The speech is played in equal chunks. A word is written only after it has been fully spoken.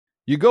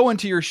You go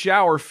into your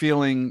shower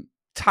feeling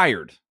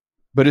tired,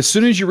 but as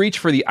soon as you reach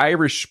for the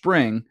Irish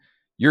Spring,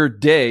 your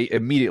day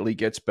immediately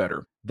gets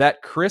better.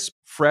 That crisp,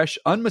 fresh,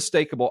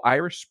 unmistakable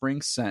Irish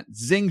Spring scent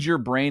zings your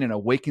brain and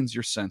awakens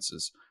your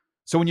senses.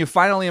 So when you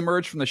finally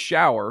emerge from the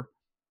shower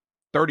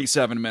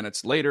 37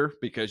 minutes later,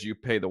 because you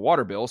pay the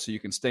water bill so you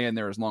can stay in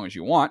there as long as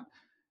you want,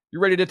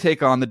 you're ready to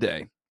take on the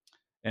day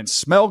and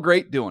smell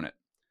great doing it.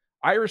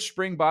 Irish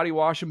Spring Body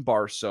Wash and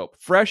Bar Soap.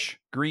 Fresh,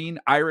 green,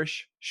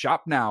 Irish.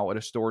 Shop now at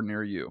a store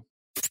near you.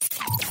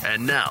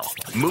 And now,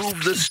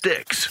 Move the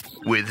Sticks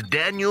with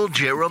Daniel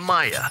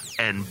Jeremiah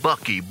and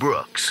Bucky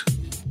Brooks.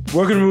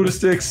 Welcome to Move the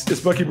Sticks.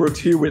 It's Bucky Brooks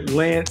here with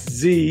Lance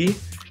Z.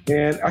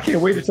 And I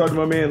can't wait to talk to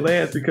my man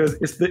Lance because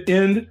it's the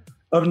end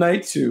of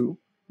night 2.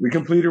 We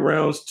completed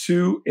rounds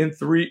 2 and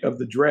 3 of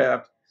the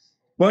draft.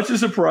 Bunch of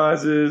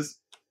surprises,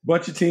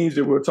 bunch of teams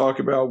that we'll talk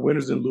about,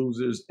 winners and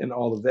losers and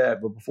all of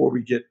that. But before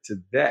we get to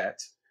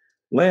that,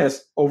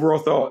 Lance, overall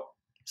thought,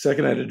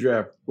 second night of the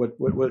draft, what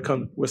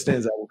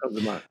stands out? What comes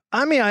to mind?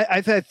 I mean,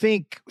 I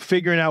think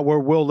figuring out where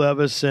Will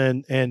Levis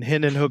and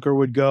Hendon Hooker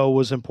would go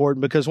was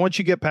important because once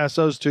you get past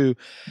those two,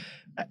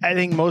 I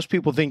think most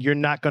people think you're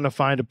not going to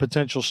find a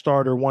potential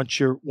starter once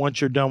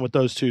you're done with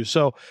those two.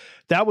 So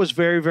that was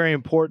very, very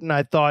important.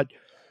 I thought,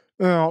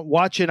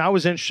 watching, I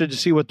was interested to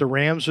see what the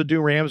Rams would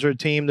do. Rams are a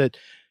team that,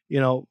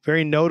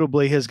 very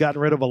notably has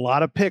gotten rid of a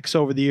lot of picks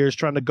over the years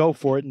trying to go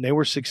for it, and they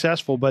were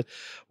successful. But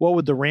what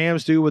would the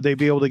Rams do? Would they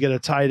be able to get a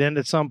tight end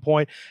at some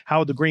point? How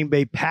would the Green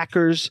Bay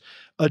Packers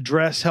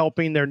address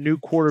helping their new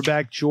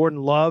quarterback,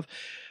 Jordan Love?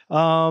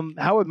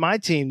 How would my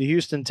team, the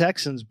Houston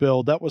Texans,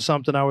 build? That was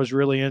something I was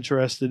really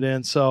interested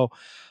in. So,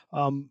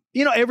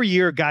 every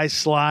year guys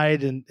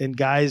slide and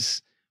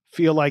guys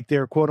feel like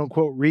they're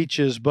quote-unquote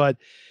reaches, but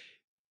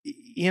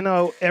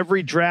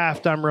every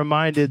draft I'm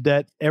reminded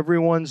that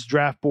everyone's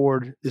draft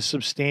board is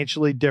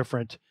substantially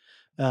different.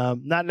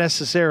 Not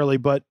necessarily,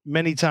 but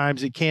many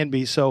times it can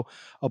be. So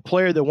a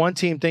player that one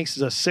team thinks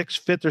is a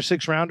fifth or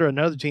sixth rounder,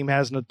 another team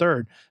has in a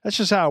third. That's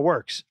just how it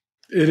works.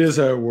 It is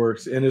how it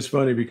works. And it's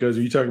funny because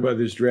when you talk about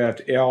this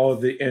draft, all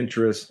of the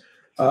interest,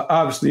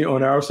 obviously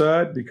on our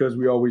side, because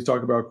we always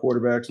talk about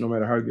quarterbacks, no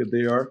matter how good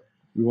they are,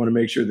 we want to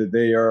make sure that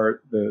they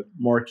are the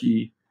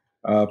marquee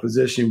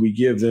position. We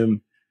give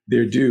them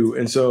their due.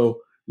 And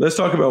so let's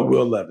talk about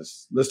Will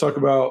Levis. Let's talk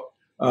about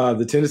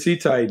the Tennessee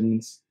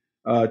Titans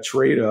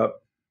trade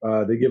up.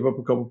 They give up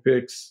a couple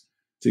picks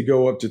to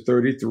go up to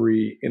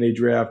 33, and they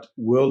draft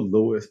Will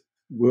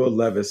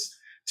Levis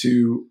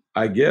to,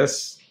 I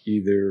guess,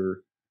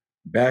 either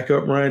back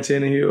up Ryan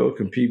Tannehill,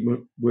 compete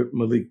with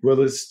Malik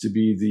Willis to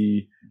be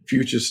the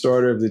future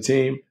starter of the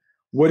team.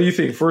 What do you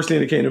think? First thing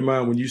that came to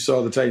mind when you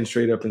saw the Titans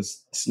trade up and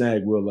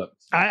snag Will Levis?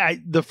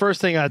 The first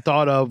thing I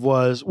thought of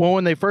was,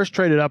 when they first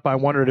traded up, I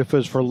wondered if it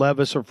was for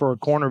Levis or for a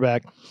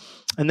cornerback.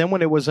 And then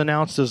when it was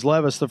announced as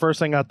Levis, the first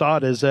thing I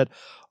thought is that,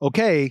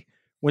 okay,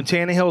 when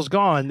Tannehill's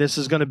gone, this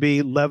is going to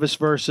be Levis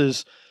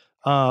versus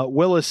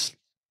Willis.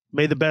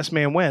 May the best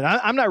man win.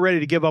 I'm not ready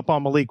to give up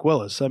on Malik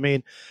Willis. I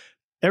mean,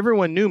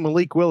 everyone knew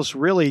Malik Willis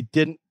really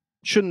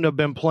shouldn't have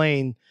been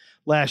playing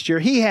last year.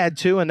 He had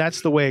to, and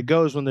that's the way it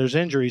goes when there's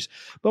injuries.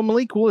 But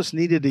Malik Willis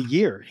needed a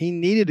year. He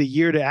needed a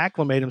year to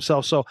acclimate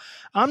himself. So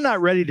I'm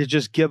not ready to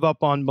just give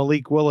up on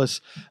Malik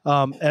Willis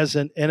as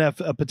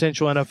a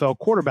potential NFL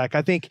quarterback.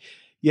 I think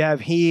you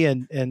have he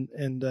and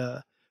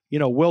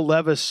Will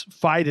Levis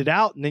fight it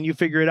out, and then you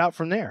figure it out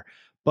from there.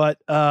 But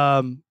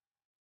I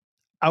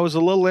was a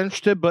little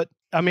interested,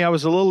 I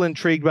was a little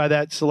intrigued by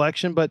that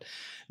selection, but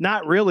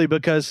not really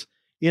because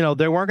they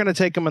weren't going to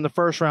take him in the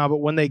first round, but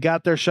when they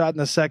got their shot in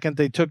the second,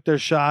 they took their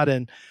shot,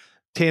 and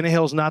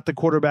Tannehill's not the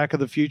quarterback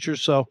of the future.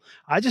 So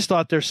I just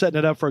thought they're setting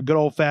it up for a good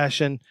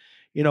old-fashioned,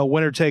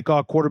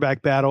 winner-take-all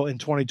quarterback battle in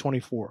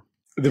 2024.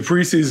 The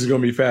preseason is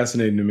going to be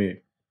fascinating to me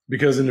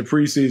because in the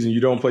preseason,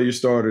 you don't play your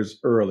starters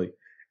early.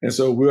 And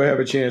so we'll have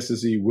a chance to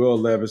see Will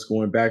Levis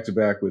going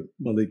back-to-back with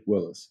Malik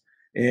Willis.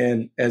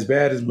 And as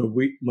bad as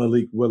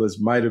Malik Willis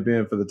might have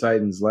been for the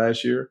Titans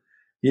last year,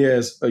 he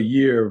has a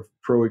year of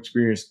pro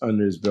experience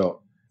under his belt.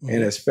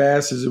 And as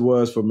fast as it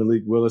was for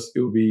Malik Willis,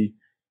 it will be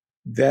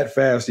that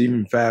fast,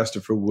 even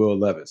faster for Will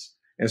Levis.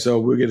 And so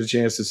we'll get a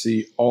chance to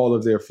see all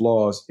of their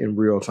flaws in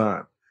real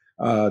time.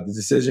 The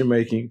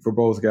decision-making for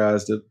both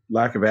guys, the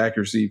lack of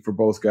accuracy for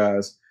both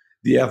guys,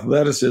 the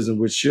athleticism,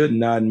 which should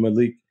nod in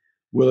Malik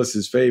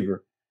Willis's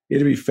favor.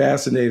 It'll be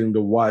fascinating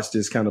to watch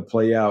this kind of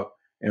play out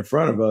in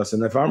front of us.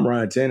 And if I'm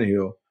Ryan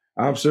Tannehill,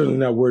 I'm certainly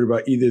not worried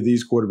about either of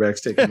these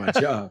quarterbacks taking my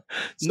job.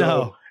 So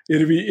no.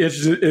 It'll be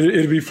interesting.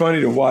 It'll be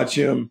funny to watch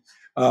him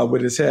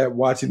with his hat,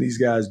 watching these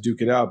guys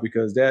duke it out,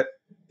 because that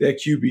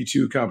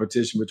QB2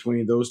 competition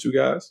between those two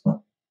guys, it's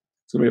going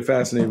to be a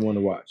fascinating one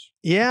to watch.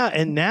 Yeah,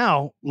 and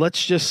now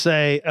let's just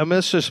say,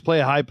 let's just play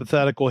a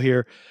hypothetical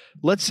here.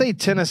 Let's say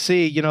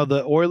Tennessee,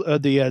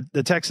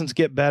 the Texans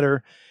get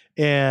better,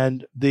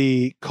 and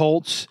the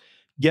Colts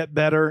get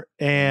better,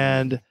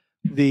 and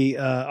the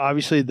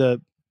obviously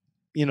the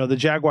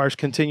Jaguars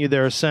continue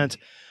their ascent.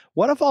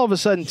 What if all of a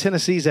sudden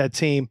Tennessee's that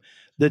team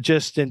that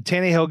and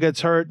Tannehill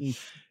gets hurt, and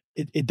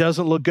It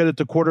doesn't look good at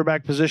the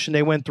quarterback position.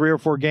 They win 3 or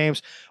 4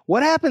 games.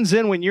 What happens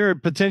then when you're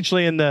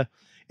potentially in the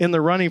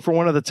running for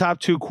one of the top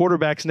 2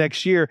 quarterbacks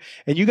next year,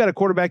 and you got a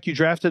quarterback you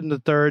drafted in the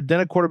 3rd, then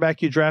a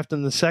quarterback you drafted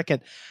in the 2nd?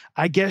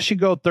 I guess you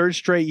go 3rd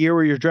straight year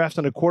where you're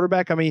drafting a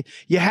quarterback. I mean,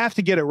 you have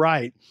to get it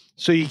right,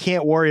 so you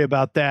can't worry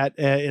about that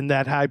in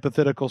that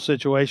hypothetical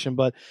situation.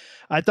 But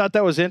I thought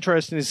that was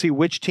interesting to see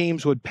which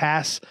teams would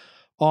pass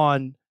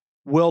on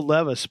Will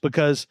Levis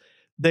because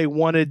they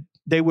would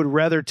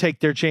rather take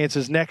their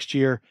chances next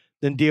year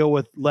than deal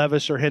with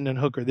Levis or Hendon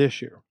Hooker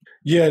this year.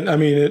 Yeah, I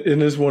mean,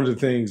 and it's one of the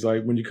things,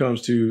 like when it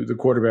comes to the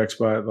quarterback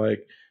spot,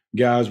 like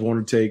guys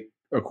want to take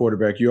a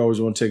quarterback. You always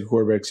want to take a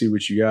quarterback, see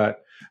what you got.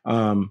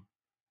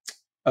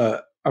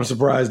 I'm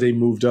surprised they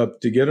moved up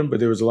to get him, but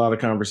there was a lot of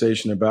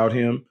conversation about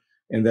him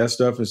and that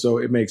stuff. And so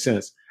it makes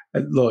sense.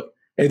 Look,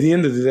 at the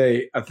end of the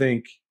day, I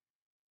think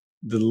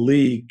the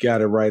league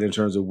got it right in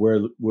terms of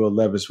where Will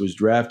Levis was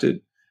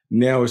drafted.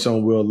 Now it's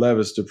on Will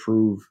Levis to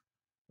prove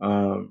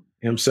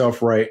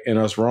himself right and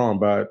us wrong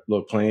by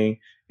playing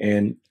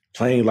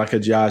like a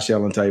Josh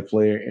Allen type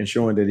player and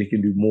showing that he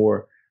can do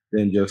more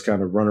than just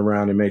kind of run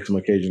around and make some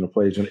occasional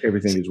plays when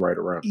everything is right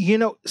around. You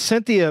know,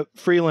 Cynthia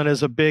Freeland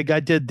is I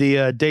did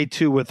the day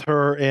 2 with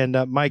her and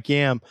Mike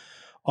Yam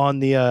on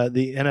the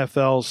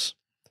NFL's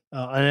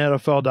on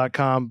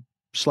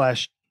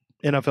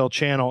NFL.com/NFL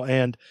channel,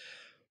 and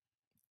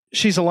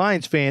she's a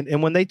Lions fan.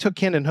 And when they took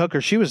Hendon Hooker,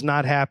 she was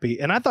not happy.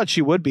 And I thought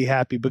she would be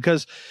happy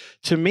because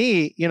to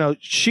me,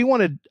 she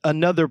wanted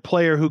another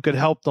player who could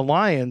help the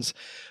Lions.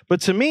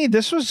 But to me, I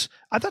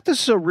thought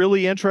this was a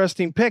really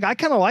interesting pick. I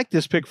kind of like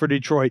this pick for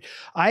Detroit.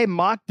 I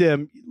mocked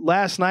them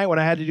last night when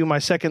I had to do my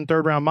 2nd,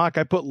 3rd round mock.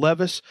 I put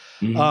Levis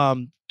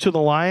to the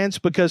Lions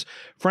because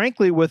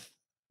frankly, with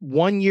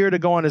 1 year to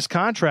go on his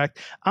contract,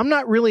 I'm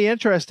not really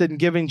interested in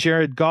giving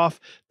Jared Goff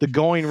the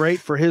going rate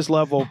for his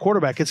level of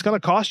quarterback. It's going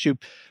to cost you,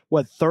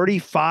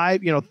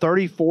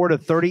 34 to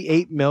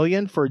 38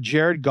 million for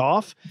Jared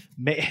Goff,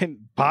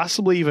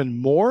 possibly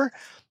even more.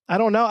 I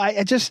don't know.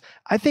 I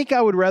think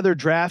I would rather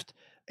draft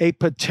a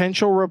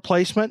potential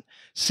replacement,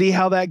 see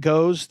how that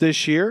goes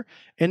this year,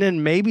 and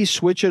then maybe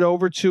switch it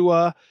over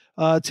to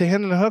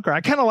Hendon Hooker.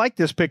 I kind of like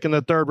this pick in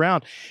the 3rd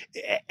round.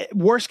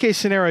 Worst case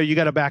scenario, you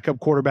got a backup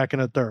quarterback in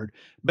the 3rd.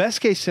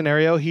 Best case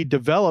scenario, he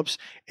develops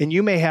and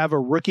you may have a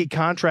rookie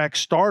contract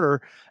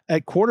starter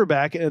at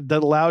quarterback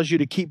that allows you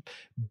to keep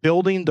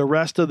building the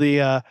rest of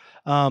the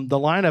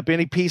lineup.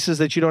 Any pieces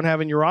that you don't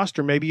have in your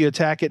roster, maybe you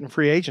attack it in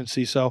free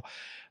agency. So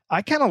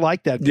I kind of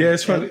like that pick. Yeah,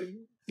 it's funny.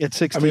 It's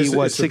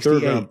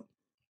 68.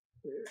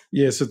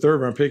 Yeah, it's a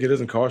 3rd round pick. It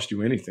doesn't cost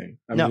you anything.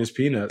 I mean, it's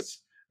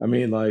peanuts. I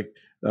mean,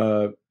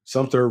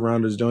 some 3rd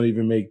rounders don't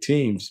even make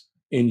teams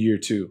in year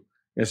 2.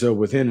 And so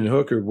with Hendon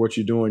Hooker, what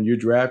you're doing, you're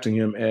drafting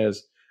him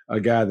as a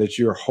guy that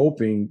you're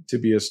hoping to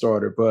be a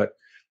starter, but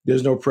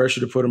there's no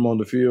pressure to put him on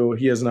the field.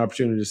 He has an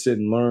opportunity to sit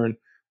and learn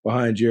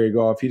behind Jared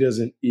Goff. He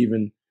doesn't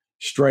even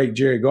strike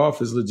Jared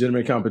Goff as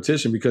legitimate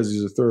competition because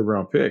he's a 3rd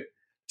round pick.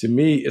 To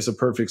me, it's a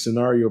perfect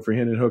scenario for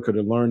Hendon Hooker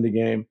to learn the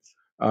game.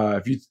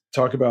 If you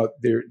talk about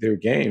their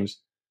games,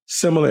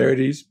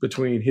 similarities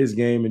between his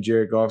game and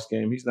Jared Goff's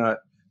game, he's not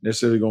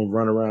necessarily going to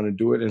run around and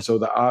do it. And so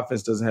the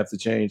offense doesn't have to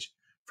change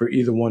for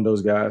either one of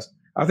those guys.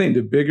 I think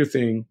the bigger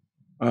thing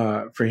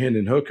for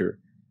Hendon Hooker,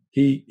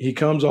 he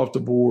comes off the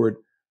board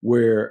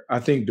where I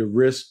think the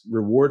risk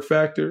reward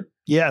factor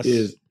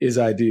is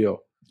ideal.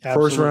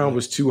 Absolutely. First round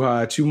was too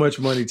high, too much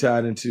money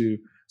tied into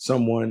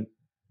someone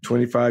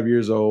 25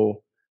 years old,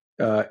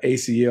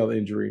 ACL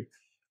injury.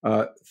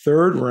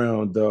 3rd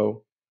round,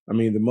 though, I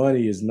mean, the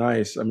money is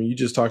nice. I mean, you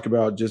just talked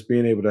about just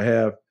being able to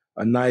have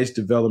a nice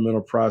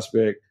developmental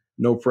prospect,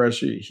 no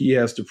pressure. He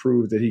has to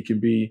prove that he can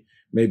be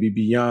maybe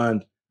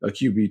beyond a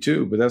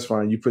QB2, but that's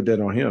fine. You put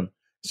that on him.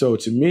 So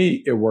to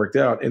me, it worked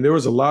out. And there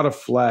was a lot of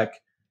flack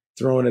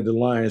thrown at the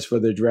Lions for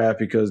their draft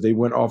because they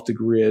went off the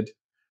grid,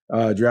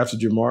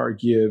 drafted Jamar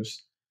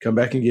Gibbs, come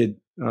back and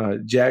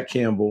get Jack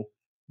Campbell,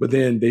 but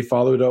then they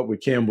followed up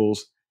with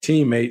Campbell's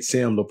teammate,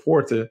 Sam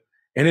Laporta,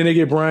 and then they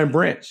get Brian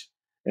Branch.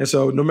 And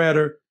so no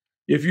matter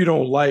if you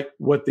don't like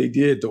what they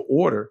did to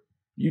order,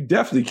 you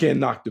definitely can't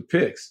knock the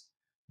picks.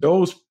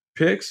 Those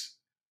picks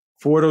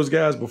for those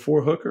guys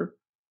before Hooker,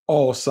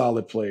 all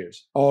solid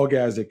players, all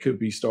guys that could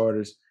be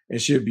starters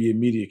and should be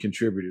immediate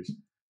contributors.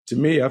 To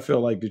me, I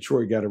feel like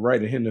Detroit got it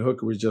right, and Hendon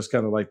Hooker was just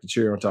kind of like the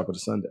cherry on top of the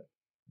sundae.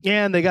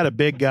 Yeah, and they got a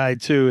big guy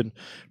too, and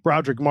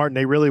Broderick Martin.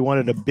 They really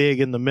wanted a big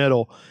in the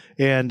middle,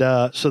 and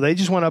so they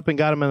just went up and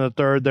got him in the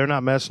 3rd. They're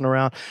not messing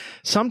around.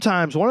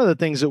 Sometimes one of the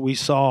things that we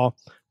saw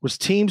was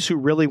teams who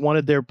really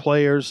wanted their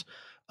players.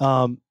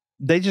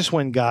 They just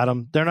went and got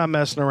them. They're not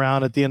messing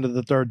around at the end of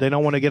the 3rd. They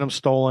don't want to get them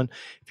stolen.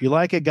 If you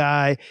like a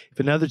guy, if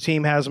another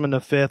team has him in the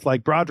 5th,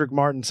 like Broderick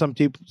Martin, some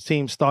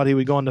teams thought he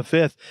would go in the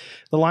 5th.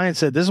 The Lions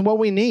said, this is what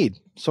we need.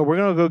 So we're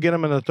going to go get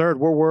him in the 3rd.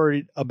 We're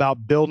worried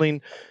about building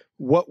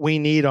what we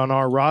need on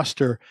our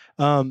roster.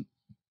 I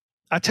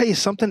tell you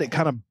something that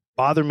kind of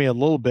bothered me a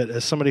little bit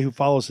as somebody who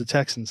follows the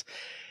Texans.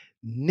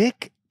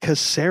 Nick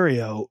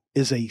Caserio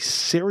is a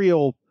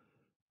serial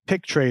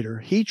pick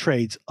trader. He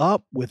trades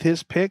up with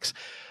his picks.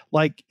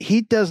 Like,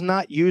 he does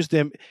not use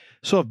them.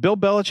 So if Bill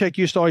Belichick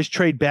used to always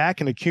trade back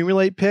and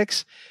accumulate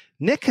picks,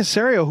 Nick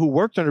Caserio, who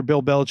worked under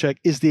Bill Belichick,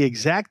 is the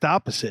exact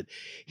opposite.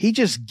 He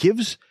just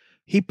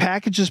he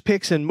packages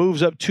picks and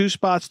moves up 2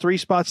 spots, 3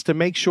 spots to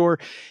make sure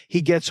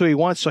he gets who he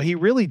wants. So he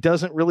really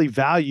doesn't really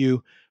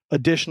value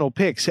additional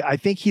picks. I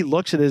think he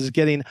looks at it as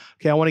getting,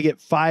 okay, I want to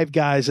get 5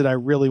 guys that I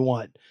really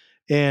want.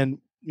 And,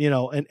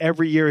 and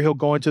every year he'll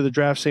go into the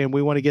draft saying,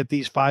 we want to get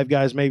these 5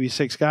 guys, maybe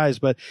 6 guys.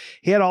 But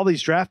he had all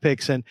these draft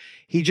picks and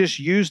he just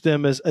used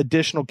them as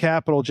additional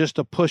capital just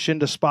to push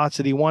into spots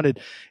that he wanted.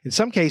 In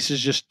some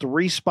cases, just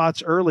 3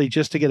 spots early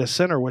just to get a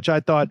center, which I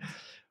thought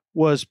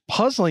was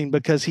puzzling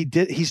because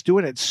he's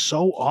doing it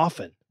so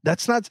often.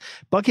 That's not,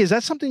 Bucky, is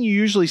that something you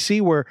usually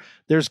see where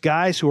there's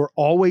guys who are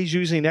always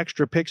using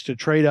extra picks to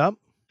trade up?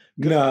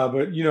 Nah,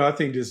 but I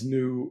think this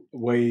new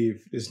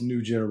wave, this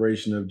new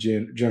generation of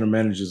general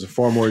managers are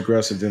far more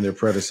aggressive than their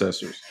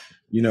predecessors.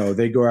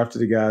 They go after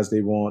the guys they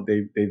want.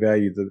 They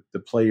value the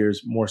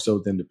players more so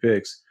than the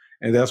picks,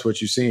 and that's what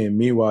you're seeing.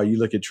 Meanwhile, you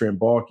look at Trent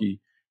Baalke;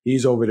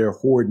 he's over there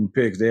hoarding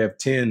picks. They have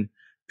 10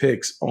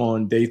 picks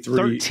on day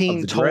 3 13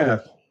 of the total.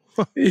 draft.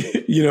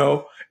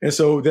 And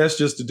so that's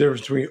just the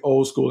difference between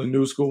old school and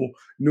new school.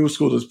 New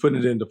school is putting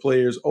it into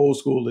players. Old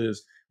school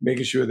is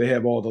making sure they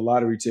have all the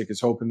lottery tickets,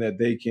 hoping that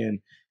they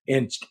can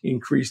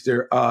increase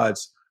their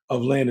odds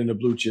of landing a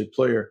blue chip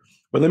player.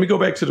 But let me go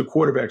back to the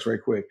quarterbacks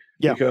right quick,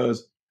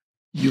 because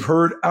you've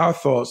heard our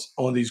thoughts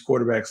on these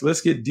quarterbacks.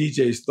 Let's get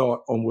DJ's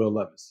thought on Will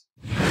Levis.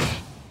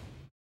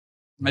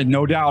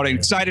 No doubt.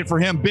 Excited for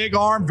him. Big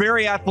arm,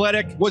 very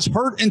athletic. Was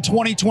hurt in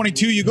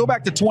 2022. You go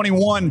back to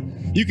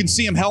 21, you can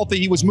see him healthy.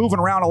 He was moving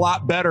around a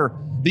lot better.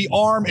 The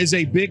arm is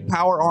a big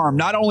power arm,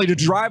 not only to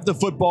drive the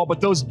football,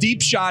 but those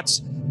deep shots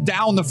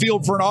down the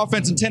field for an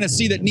offense in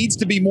Tennessee that needs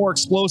to be more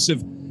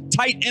explosive.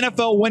 Tight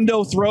NFL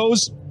window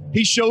throws.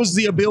 He shows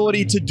the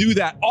ability to do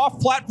that. Off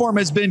platform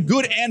has been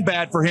good and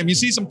bad for him. You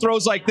see some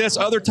throws like this.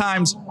 Other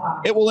times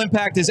it will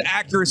impact his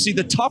accuracy.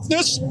 The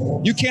toughness,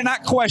 you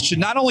cannot question.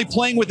 Not only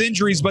playing with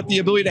injuries, but the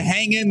ability to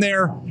hang in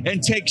there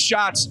and take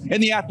shots.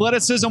 And the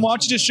athleticism, why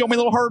don't you just show me a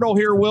little hurdle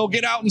here, Will?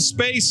 Get out in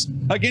space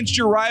against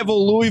your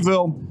rival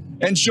Louisville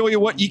and show you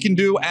what you can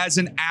do as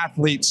an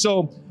athlete.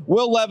 So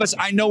Will Levis,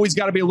 I know he's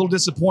got to be a little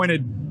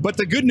disappointed, but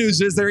the good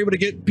news is they're able to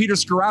get Peter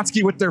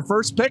Skoronski with their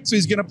first pick, so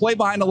he's going to play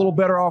behind a little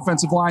better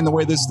offensive line the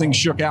way this thing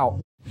shook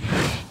out.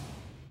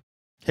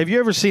 Have you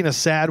ever seen a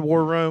sad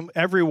war room?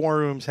 Every war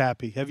room's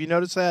happy. Have you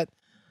noticed that?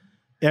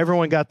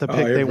 Everyone got the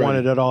pick they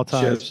wanted at all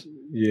times.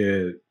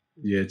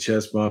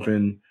 Chest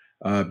bumping,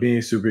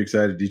 being super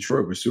excited.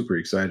 Detroit was super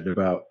excited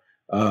about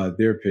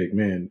their pick.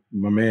 Man,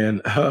 my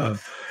man,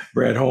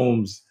 Brad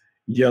Holmes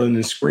yelling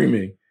and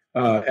screaming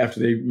after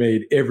they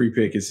made every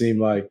pick, it seemed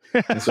like.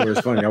 And so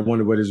it's funny. I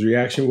wonder what his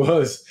reaction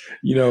was,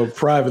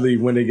 privately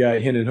when they got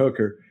Hendon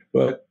Hooker.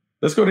 But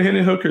let's go to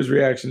Hendon Hooker's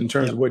reaction in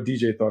terms of what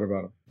DJ thought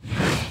about him.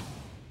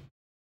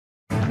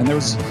 And there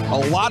was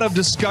a lot of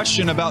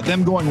discussion about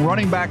them going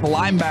running back,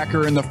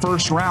 linebacker in the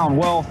first round.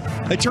 Well,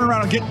 they turn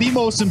around and get the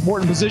most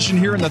important position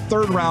here in the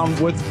third round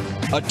with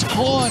a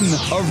ton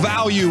of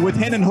value with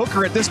Hendon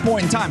Hooker at this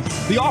point in time.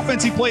 The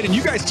offense he played, and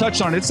you guys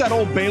touched on it, it's that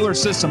old Baylor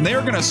system.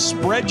 They're going to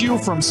spread you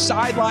from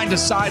sideline to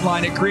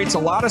sideline. It creates a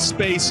lot of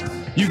space.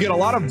 You get a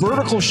lot of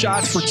vertical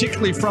shots,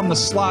 particularly from the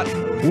slot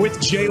with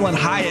Jalen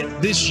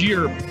Hyatt this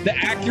year. The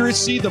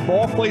accuracy, the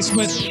ball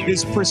placement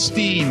is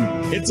pristine.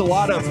 It's a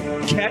lot of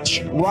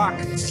catch, rock,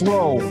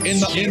 throw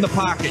in the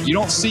pocket. You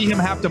don't see him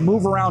have to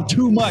move around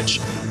too much.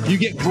 You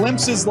get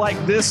glimpses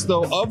like this,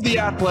 though, of the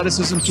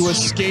athleticism to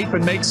escape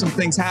and make some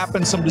things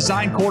happen, some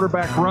design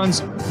quarterback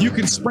runs. You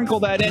can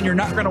sprinkle that in. You're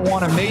not going to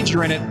want to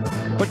major in it.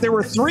 But there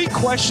were 3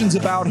 questions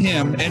about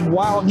him, and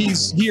while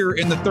he's here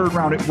in the third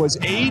round, it was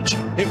age,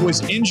 it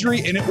was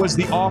injury, and it was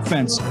the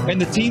offense. And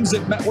the teams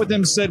that met with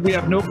him said, we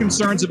have no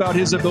concerns about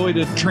his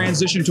ability to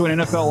transition to an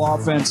NFL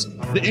offense.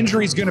 The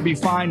injury is going to be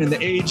fine, and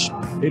the age,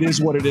 it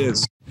is what it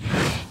is.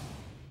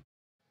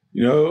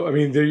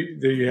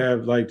 There you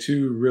have like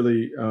 2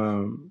 really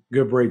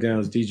good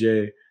breakdowns.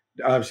 DJ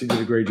obviously did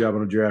a great job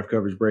on the draft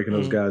coverage, breaking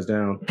those guys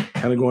down,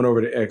 kind of going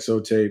over the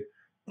XO tape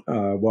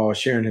while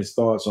sharing his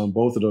thoughts on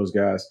both of those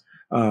guys.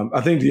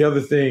 I think the other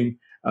thing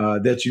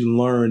that you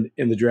learned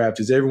in the draft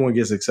is everyone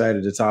gets excited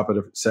at the top of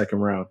the second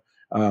round.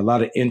 A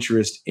lot of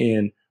interest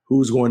in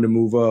who's going to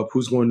move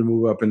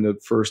up in the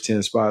first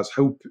 10 spots,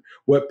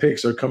 what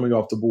picks are coming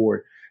off the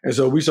board. And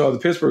so we saw the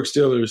Pittsburgh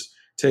Steelers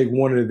take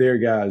one of their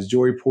guys,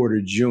 Joey Porter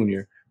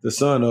Jr., the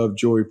son of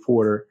Joey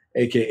Porter,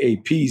 a.k.a.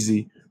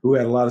 Peasy, who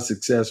had a lot of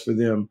success for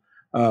them.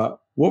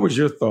 What was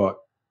your thought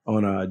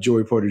on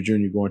Joey Porter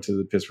Jr. going to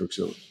the Pittsburgh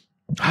Steelers?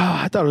 Oh,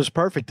 I thought it was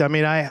perfect. I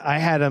mean, I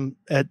had him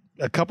at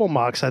a couple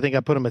mocks. I think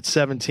I put him at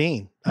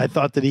 17. I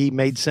thought that he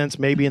made sense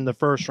maybe in the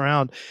first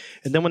round.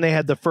 And then when they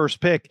had the first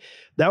pick,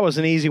 that was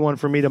an easy one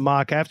for me to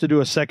mock. I have to do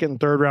a second and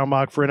third round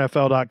mock for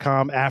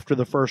NFL.com after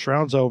the first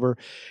round's over.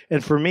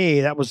 And for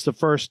me, that was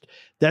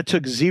that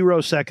took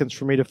 0 seconds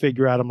for me to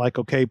figure out. I'm like,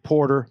 okay,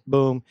 Porter,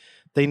 boom.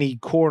 They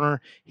need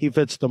corner. He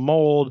fits the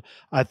mold.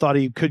 I thought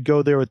he could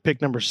go there with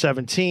pick number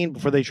 17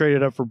 before they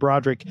traded up for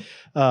Broderick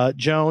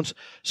Jones.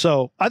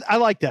 So I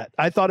like that.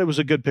 I thought it was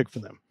a good pick for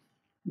them.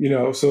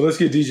 So let's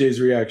get DJ's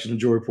reaction to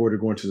Joey Porter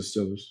going to the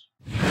Steelers.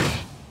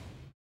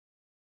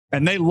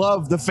 And they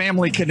love the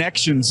family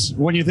connections.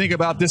 When you think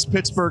about this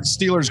Pittsburgh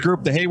Steelers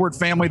group, the Hayward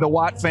family, the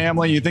Watt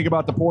family, you think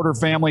about the Porter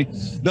family,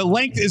 the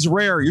length is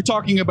rare. You're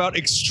talking about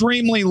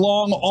extremely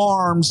long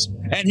arms,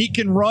 and he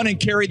can run and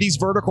carry these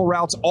vertical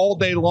routes all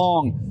day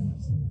long.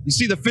 You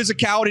see the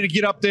physicality to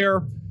get up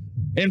there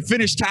and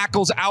finish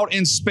tackles out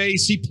in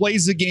space. He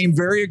plays the game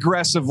very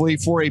aggressively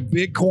for a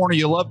big corner.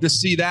 You love to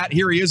see that.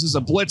 Here he is as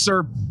a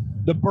blitzer,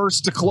 the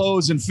burst to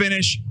close and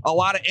finish. A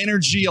lot of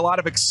energy, a lot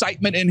of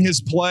excitement in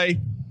his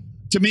play.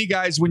 To me,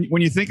 guys,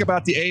 when you think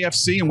about the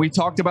AFC, and we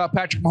talked about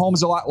Patrick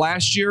Mahomes a lot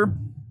last year,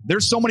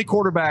 there's so many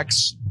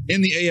quarterbacks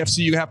in the AFC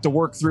you have to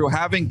work through.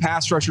 Having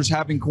pass rushers,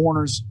 having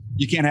corners,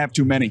 you can't have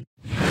too many.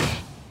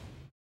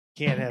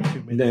 Can't have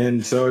too many.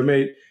 And so it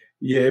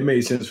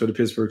made sense for the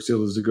Pittsburgh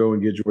Steelers to go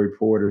and get Joey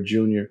Porter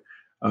Jr.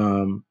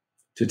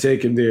 To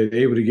take him there.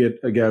 They're able to get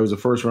a guy who's a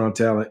first-round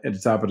talent at the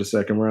top of the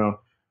second round,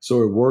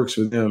 so it works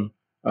for them.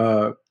 What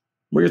are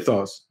your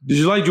thoughts? Did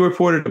you like Joey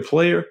Porter, the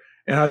player,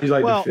 and how do you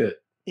like the fit?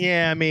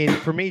 Yeah, I mean,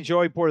 for me,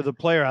 Joey Porter, the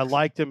player, I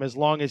liked him as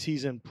long as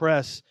he's in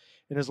press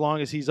and as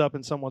long as he's up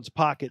in someone's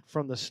pocket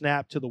from the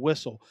snap to the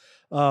whistle.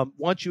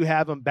 Once you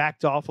have him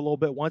backed off a little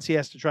bit, once he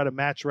has to try to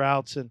match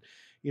routes and,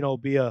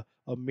 be a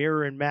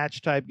mirror and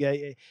match type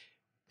guy,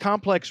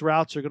 complex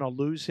routes are going to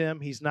lose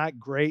him. He's not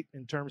great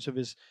in terms of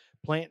his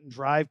plant and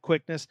drive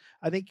quickness.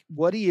 I think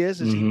what he is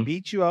he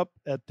beats you up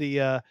at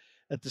the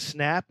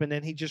snap, and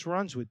then he just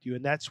runs with you.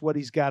 And that's what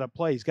he's got to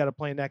play. He's got to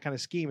play in that kind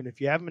of scheme. And if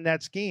you have him in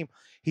that scheme,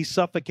 he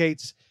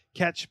suffocates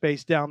catch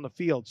space down the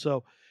field.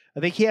 So I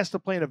think he has to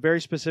play in a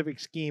very specific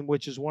scheme,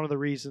 which is one of the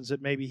reasons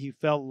that maybe he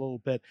fell a little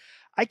bit.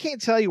 I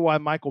can't tell you why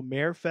Michael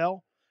Mayer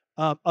fell,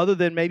 other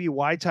than maybe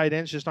why tight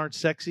ends just aren't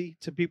sexy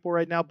to people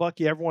right now,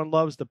 Bucky. Everyone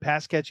loves the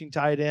pass-catching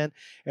tight end.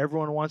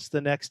 Everyone wants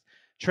the next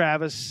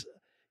Travis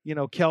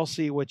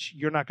Kelce, which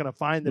you're not going to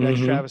find the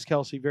next Travis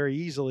Kelce very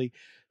easily.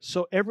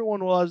 So everyone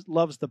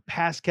loves the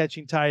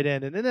pass-catching tight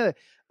end. And then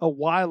a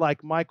Y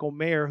like Michael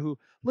Mayer, who,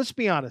 let's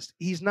be honest,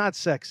 he's not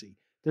sexy.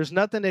 There's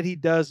nothing that he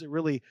does that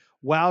really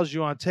wows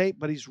you on tape,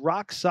 but he's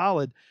rock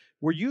solid.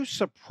 Were you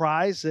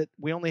surprised that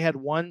we only had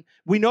one?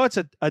 We know it's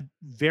a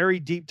very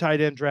deep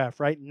tight end draft,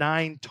 right?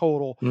 9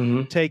 total,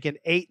 taken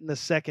 8 in the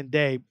second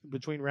day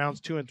between rounds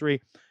 2 and 3.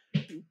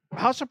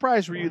 How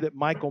surprised were you that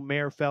Michael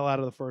Mayer fell out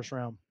of the first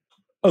round?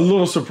 A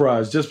little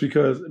surprised, just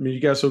because, you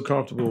got so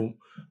comfortable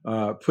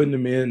putting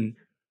him in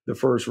the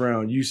first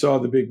round. You saw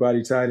the big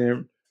body tight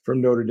end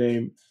from Notre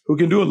Dame who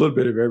can do a little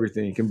bit of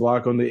everything, can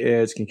block on the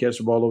edge, can catch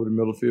the ball over the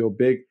middle field,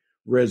 big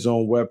red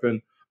zone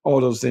weapon,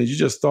 all those things. You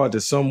just thought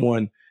that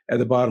someone at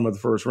the bottom of the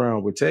first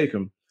round would take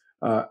him.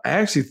 I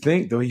actually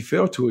think, though, he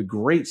fell to a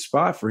great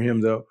spot for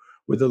him, though,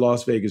 with the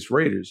Las Vegas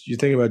Raiders. You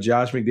think about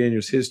Josh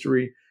McDaniels'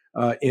 history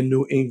in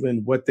New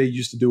England, what they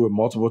used to do with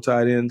multiple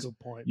tight ends. Good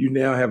point. You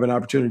now have an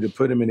opportunity to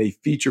put him in a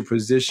feature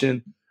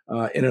position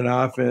in an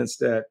offense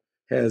that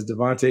has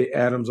Devontae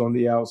Adams on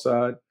the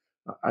outside.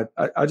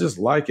 I just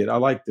like it. I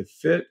like the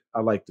fit. I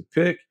like the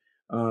pick.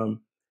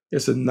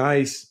 It's a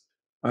nice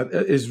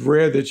it's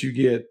rare that you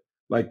get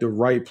like the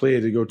right player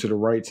to go to the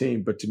right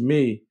team. But to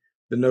me,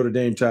 the Notre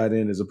Dame tight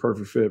end is a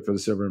perfect fit for the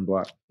Silver and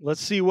Black.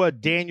 Let's see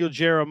what Daniel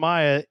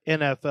Jeremiah,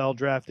 NFL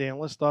draft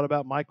analyst, thought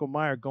about Michael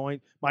Mayer going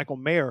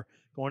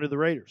to the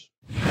Raiders.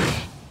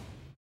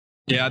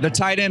 Yeah, the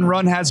tight end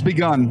run has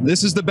begun.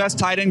 This is the best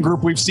tight end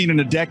group we've seen in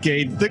a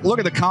decade. Look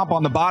at the comp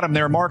on the bottom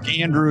there. Mark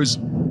Andrews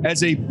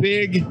as a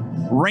big,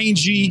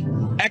 rangy,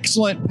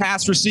 excellent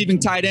pass receiving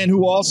tight end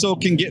who also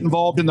can get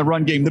involved in the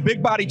run game. The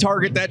big body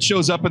target that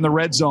shows up in the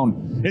red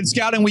zone. In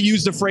scouting, we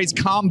use the phrase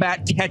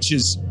combat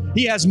catches.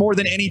 He has more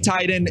than any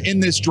tight end in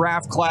this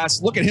draft class.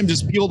 Look at him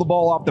just peel the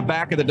ball off the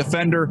back of the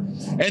defender.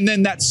 And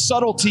then that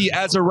subtlety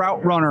as a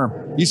route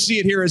runner. You see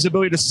it here, his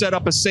ability to set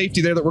up a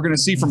safety there that we're going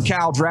to see from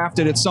Cal,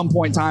 drafted at some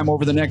point in time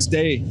over the next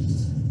day.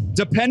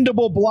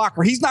 Dependable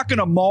blocker. He's not going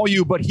to maul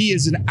you, but he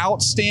is an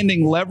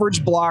outstanding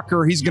leverage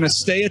blocker. He's going to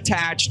stay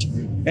attached,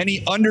 and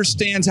he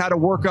understands how to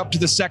work up to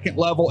the second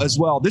level as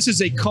well. This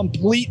is a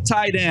complete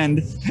tight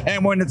end,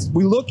 and when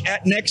we look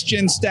at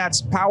next-gen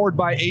stats powered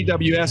by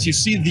AWS, you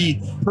see the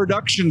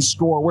production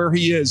score where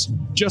he is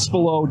just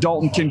below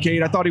Dalton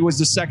Kincaid. I thought he was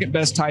the second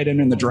best tight end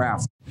in the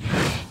draft.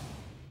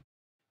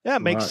 Yeah,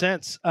 it makes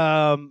sense.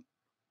 And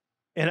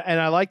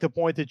I like the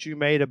point that you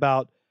made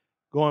about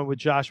going with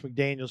Josh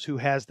McDaniels, who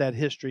has that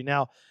history.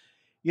 Now,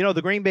 the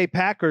Green Bay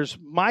Packers,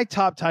 my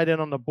top tight end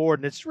on the board,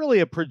 and it's really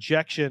a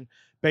projection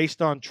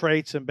based on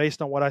traits and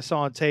based on what I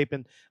saw on tape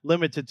and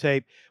limited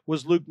tape,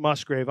 was Luke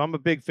Musgrave. I'm a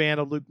big fan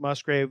of Luke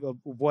Musgrave, of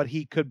what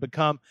he could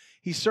become.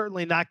 He's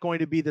certainly not going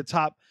to be the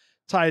top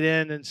tight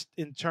end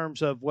in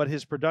terms of what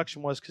his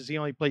production was, because he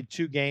only played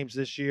 2 games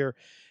this year,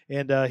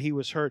 and he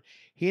was hurt.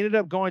 He ended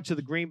up going to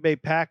the Green Bay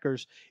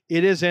Packers.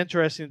 It is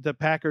interesting that the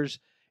Packers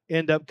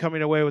end up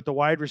coming away with the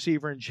wide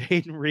receiver and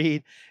Jaden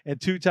Reed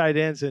and 2 tight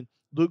ends and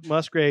Luke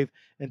Musgrave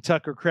and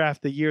Tucker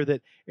Kraft the year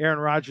that Aaron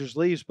Rodgers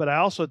leaves. But I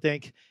also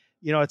think,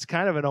 it's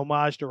kind of an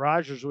homage to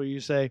Rodgers where you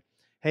say,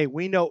 hey,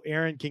 we know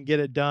Aaron can get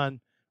it done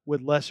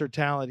with lesser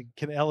talent and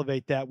can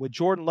elevate that. With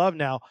Jordan Love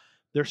now,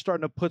 they're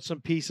starting to put some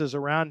pieces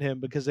around him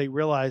because they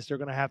realize they're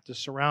going to have to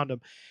surround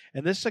him.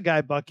 And this is a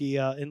guy, Bucky,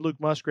 in Luke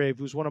Musgrave,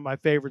 who's one of my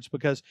favorites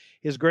because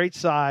his great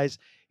size,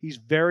 he's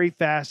very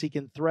fast. He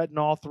can threaten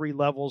all three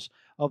levels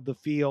of the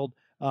field.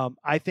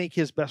 I think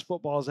his best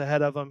football is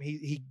ahead of him.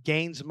 He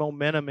gains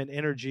momentum and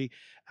energy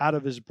out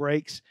of his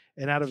breaks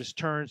and out of his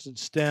turns and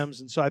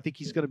stems. And so I think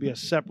he's going to be a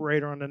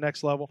separator on the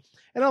next level.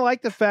 And I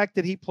like the fact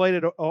that he played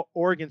at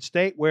Oregon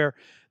State where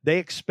they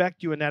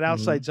expect you in that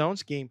outside zone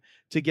scheme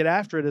to get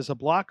after it as a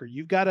blocker.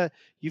 You've got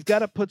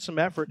to put some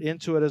effort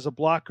into it as a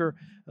blocker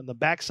on the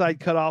backside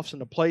cutoffs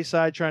and the play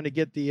side, trying to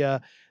get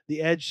the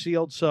edge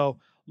sealed. So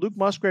Luke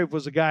Musgrave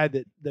was a guy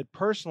that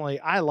personally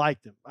I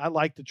liked him. I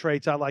liked the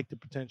traits. I liked the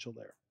potential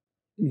there.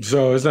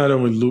 So it's not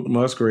only Luke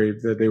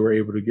Musgrave that they were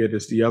able to get,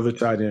 it's the other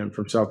tight end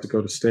from South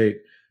Dakota State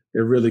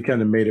that really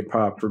kind of made it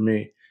pop for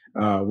me.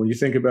 When you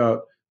think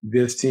about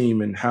this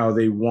team and how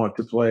they want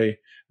to play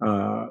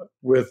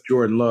with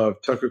Jordan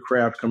Love, Tucker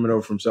Kraft coming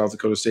over from South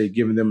Dakota State,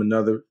 giving them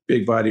another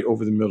big body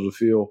over the middle of the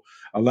field,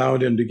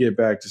 allowing them to get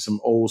back to some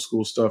old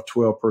school stuff,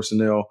 12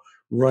 personnel,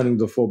 running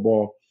the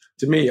football.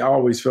 To me, I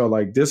always felt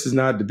like this is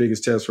not the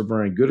biggest test for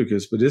Brian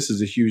Gutekunst, but this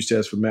is a huge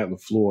test for Matt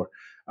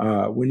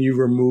LaFleur. When you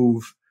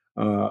remove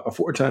a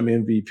four-time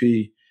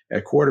MVP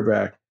at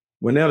quarterback,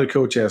 well, now the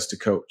coach has to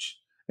coach.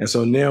 And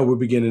so now we're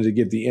beginning to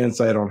get the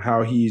insight on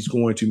how he's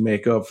going to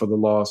make up for the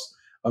loss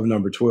of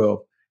number 12.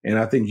 And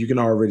I think you can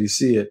already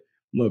see it.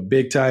 Look,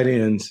 big tight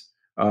ends,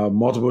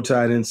 multiple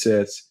tight end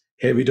sets,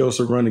 heavy dose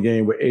of running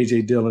game with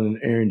A.J. Dillon and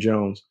Aaron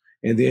Jones.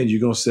 And then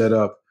you're going to set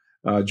up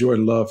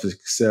Jordan Love for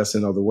success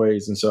in other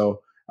ways. And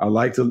so I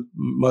like the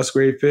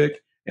Musgrave pick,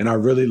 and I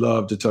really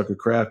love the Tucker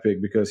Kraft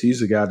pick because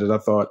he's a guy that I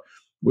thought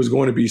was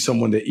going to be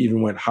someone that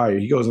even went higher.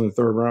 He goes in the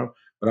third round,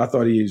 but I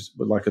thought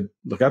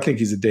I think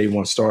he's a day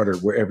one starter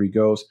wherever he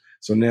goes.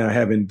 So now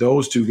having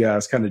those two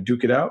guys kind of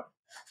duke it out,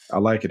 I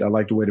like it. I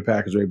like the way the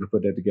Packers are able to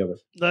put that together.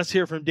 Let's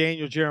hear from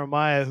Daniel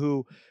Jeremiah,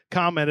 who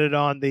commented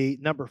on the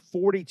number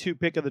 42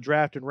 pick of the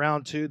draft in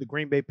round 2. The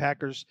Green Bay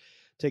Packers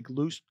take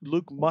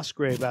Luke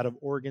Musgrave out of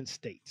Oregon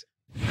State.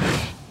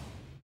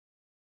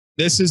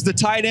 This is the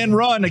tight end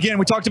run. Again,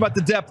 we talked about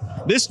the depth.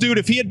 This dude,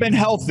 if he had been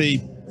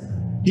healthy,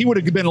 he would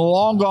have been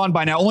long gone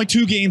by now. Only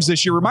 2 games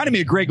this year. Reminded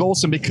me of Greg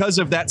Olsen because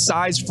of that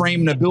size, frame,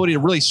 and ability to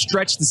really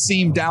stretch the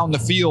seam down the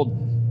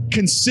field.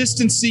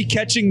 Consistency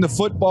catching the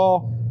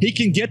football. He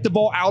can get the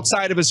ball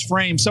outside of his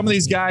frame. Some of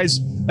these guys,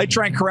 they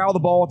try and corral the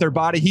ball with their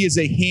body. He is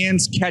a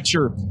hands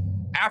catcher.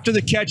 After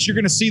the catch, you're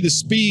going to see the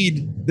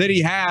speed that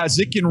he has.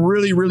 It can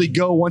really, really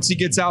go once he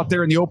gets out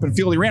there in the open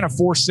field. He ran a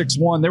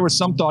 4.61. There was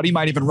some thought he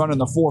might even run in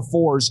the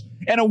 4.4s.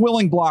 And a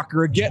willing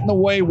blocker, a get in the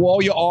way,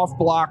 wall you off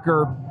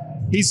blocker.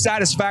 He's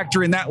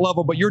satisfactory in that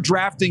level, but you're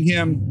drafting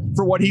him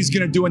for what he's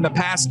going to do in the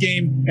pass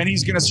game, and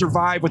he's going to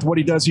survive with what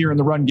he does here in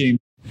the run game.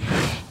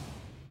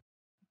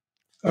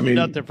 I mean,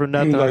 nothing for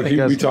nothing. Like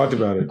we talked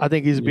about it. I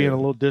think he's being a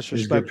little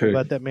disrespectful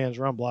about that man's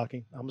run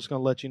blocking. I'm just going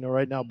to let you know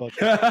right now, Buck.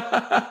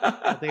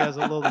 I think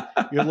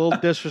you're a little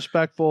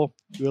disrespectful.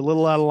 You're a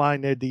little out of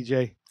line there,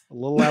 DJ. A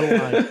little out of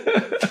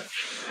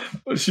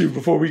line. Shoot,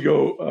 before we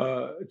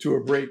go to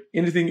a break,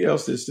 anything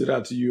else that stood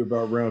out to you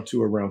about round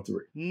 2 or round 3?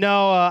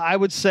 No, I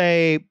would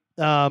say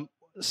some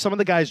of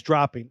the guys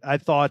dropping. I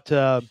thought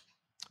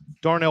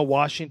Darnell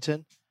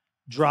Washington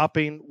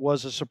dropping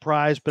was a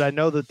surprise, but I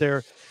know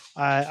that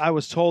I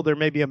was told there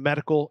may be a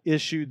medical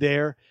issue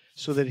there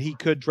so that he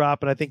could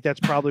drop, and I think that's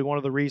probably one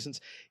of the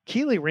reasons.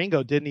 Kelee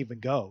Ringo didn't even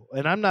go,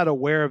 and I'm not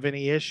aware of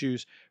any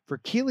issues for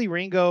Kelee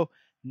Ringo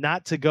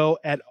not to go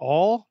at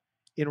all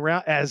in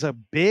round as a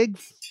big,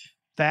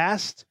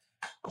 fast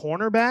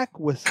cornerback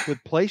with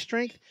play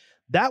strength.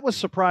 That was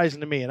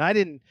surprising to me, and I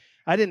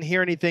didn't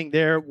hear anything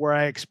there where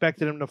I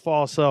expected him to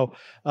fall. So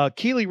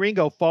Kelee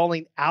Ringo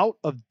falling out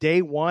of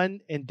day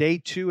 1 and day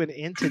 2 and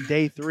into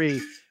day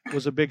 3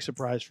 was a big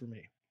surprise for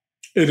me.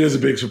 It is a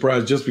big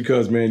surprise just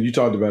because, man, you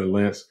talked about it,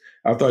 Lance.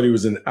 I thought he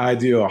was an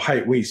ideal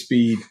height, weight,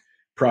 speed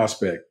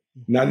prospect.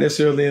 Not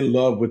necessarily in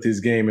love with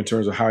his game in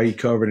terms of how he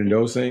covered and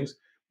those things,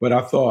 but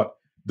I thought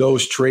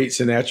those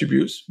traits and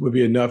attributes would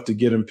be enough to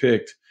get him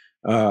picked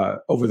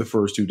over the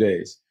first 2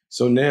 days.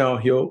 So now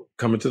he'll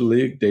come into the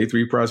league, day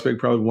 3 prospect,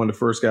 probably one of the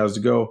first guys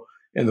to go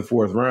in the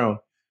 4th round.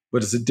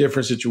 But it's a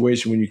different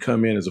situation when you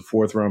come in as a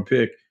 4th round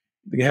pick,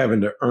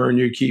 having to earn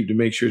your keep to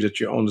make sure that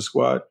you're on the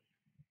squad.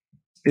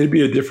 It'd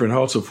be a different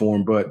hustle for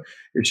him, but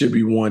it should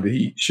be one that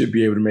he should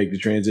be able to make the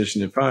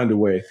transition and find a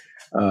way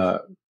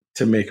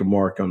to make a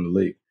mark on the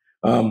league.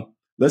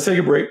 Let's take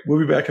a break. We'll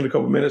be back in a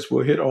couple of minutes.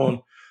 We'll hit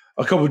on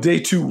a couple of day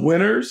 2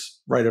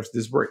 winners right after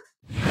this break.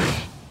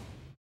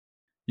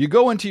 You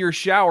go into your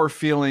shower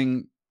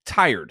feeling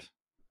tired,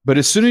 but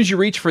as soon as you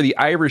reach for the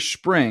Irish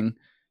Spring,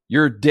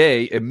 your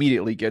day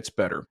immediately gets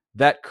better.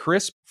 That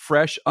crisp,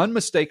 fresh,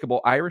 unmistakable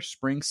Irish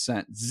Spring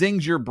scent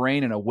zings your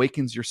brain and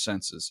awakens your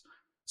senses.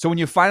 So when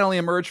you finally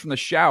emerge from the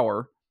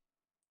shower,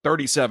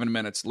 37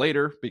 minutes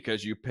later,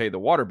 because you pay the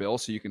water bill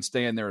so you can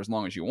stay in there as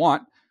long as you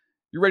want,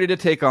 you're ready to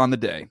take on the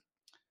day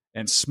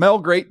and smell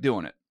great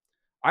doing it.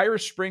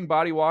 Irish Spring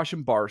Body Wash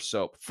and Bar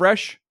Soap.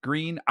 Fresh,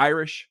 green,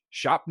 Irish.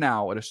 Shop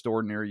now at a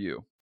store near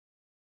you.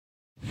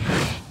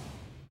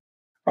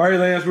 All right,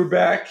 Lance, we're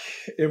back,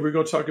 and we're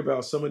going to talk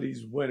about some of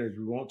these winners.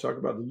 We won't talk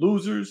about the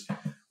losers.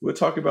 We'll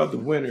talk about the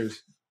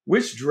winners.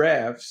 Which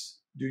drafts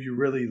do you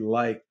really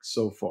like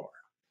so far?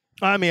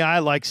 I mean, I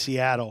like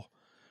Seattle.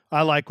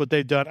 I like what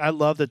they've done. I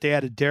love that they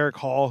added Derek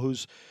Hall,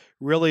 who's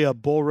really a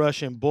bull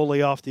rush and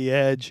bully off the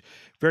edge,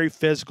 very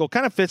physical,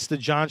 kind of fits the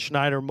John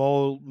Schneider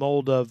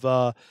mold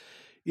of,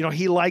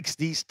 he likes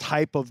these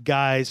type of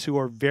guys who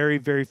are very,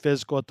 very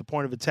physical at the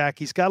point of attack.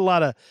 He's got a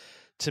lot of,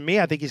 to me,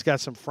 I think he's got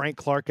some Frank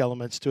Clark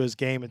elements to his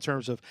game in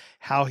terms of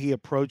how he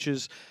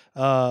approaches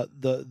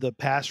the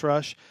pass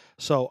rush.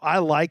 So I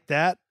like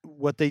that,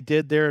 what they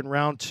did there in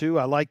round 2.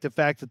 I like the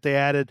fact that they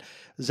added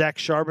Zach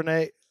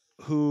Charbonnet,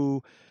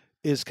 who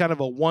is kind of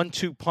a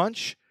 1-2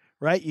 punch,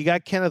 right? You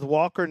got Kenneth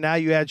Walker, now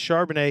you add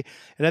Charbonnet.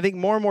 And I think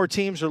more and more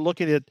teams are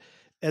looking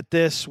at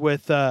this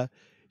with, the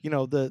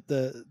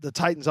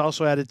Titans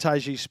also added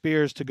Tyjae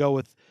Spears to go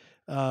with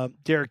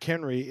Derrick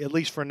Henry. At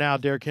least for now,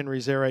 Derrick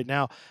Henry's there right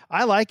now.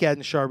 I like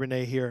adding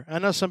Charbonnet here. I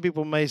know some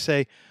people may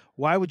say,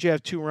 why would you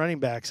have 2 running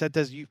backs? That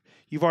does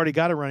you've already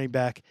got a running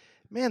back.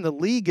 Man, the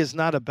league is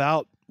not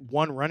about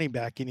one running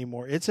back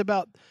anymore. It's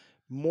about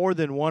more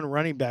than one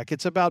running back.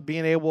 It's about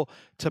being able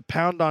to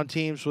pound on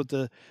teams with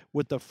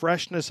the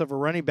freshness of a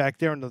running back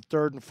there in the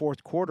third and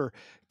fourth quarter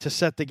to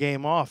set the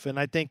game off. And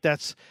I think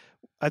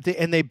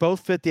and they both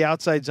fit the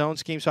outside zone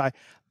scheme. So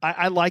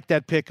I like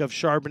that pick of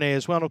Charbonnet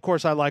as well. And of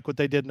course, I like what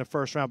they did in the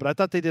first round, but I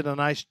thought they did a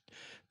nice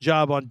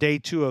job on day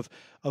 2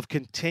 of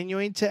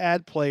continuing to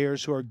add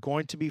players who are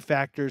going to be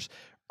factors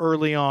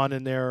early on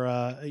in their,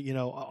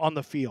 on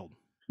the field.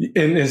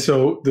 And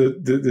so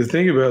the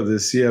thing about the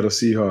Seattle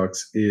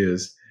Seahawks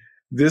is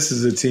this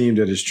is a team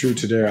that is true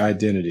to their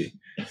identity.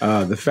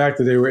 The fact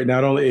that they were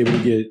not only able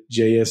to get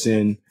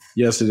JSN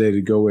yesterday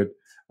to go with,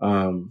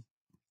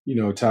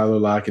 Tyler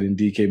Lockett and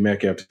DK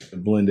Metcalf to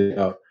blend it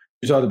out.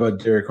 You talked about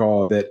Derek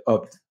Hall, that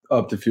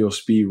up the field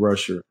speed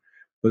rusher,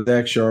 but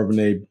Zach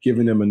Charbonnet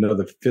giving them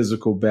another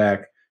physical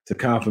back to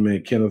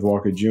complement Kenneth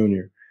Walker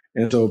Jr.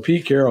 And so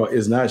Pete Carroll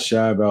is not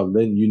shy about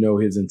letting you know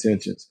his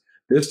intentions.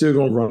 They're still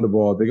going to run the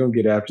ball. They're going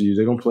to get after you.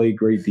 They're going to play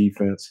great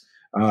defense.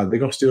 They're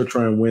going to still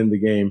try and win the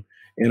game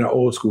in an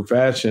old school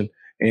fashion.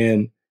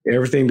 And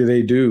everything that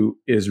they do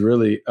is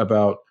really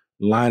about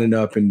lining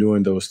up and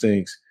doing those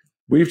things.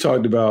 We've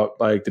talked about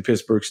like the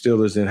Pittsburgh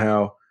Steelers and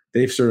how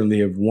they certainly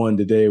have won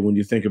today when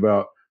you think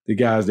about the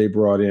guys they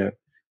brought in.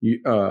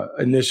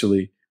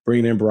 Initially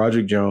bringing in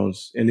Broderick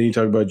Jones, and then you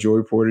talk about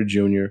Joey Porter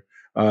Jr.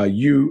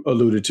 You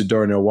alluded to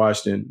Darnell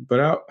Washington, but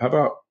how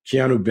about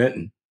Keanu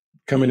Benton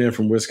coming in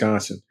from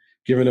Wisconsin,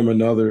 giving them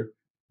another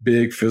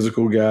big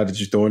physical guy that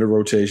you throw in a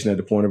rotation at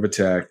the point of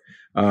attack.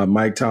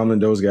 Mike Tomlin,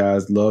 those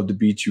guys love to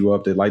beat you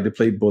up. They like to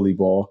play bully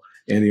ball.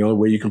 And the only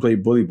way you can play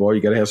bully ball,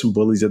 you got to have some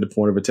bullies at the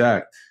point of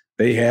attack.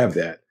 They have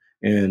that.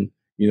 And,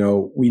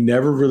 we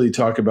never really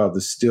talk about the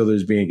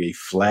Steelers being a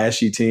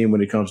flashy team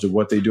when it comes to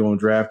what they do on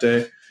draft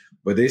day,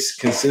 but they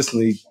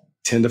consistently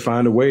tend to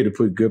find a way to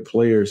put good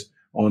players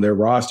on their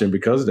roster. And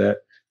because of that,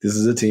 this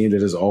is a team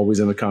that is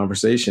always in the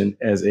conversation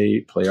as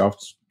a playoff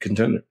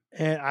contender.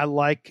 And I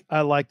like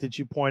that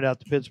you point out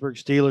the Pittsburgh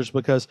Steelers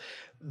because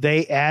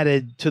they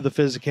added to the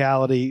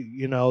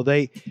physicality.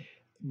 They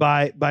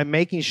by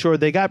making sure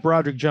they got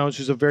Broderick Jones,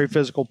 who's a very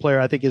physical player.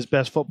 I think his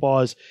best football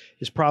is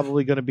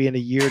probably going to be in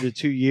 1 year to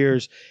 2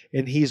 years,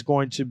 and he's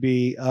going to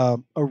be a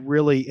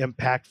really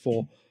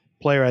impactful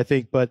player, I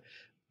think. But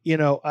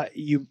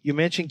you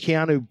mentioned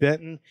Keanu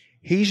Benton.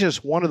 He's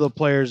just one of the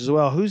players as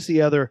well. Who's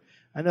the other?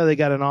 I know they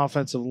got an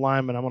offensive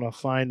lineman. I'm going to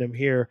find him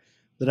here.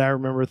 That I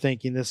remember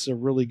thinking this is a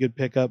really good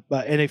pickup,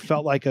 and it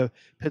felt like a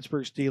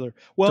Pittsburgh Steeler.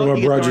 Well,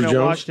 you get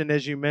Darnell Washington,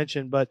 as you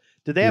mentioned, but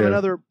did they have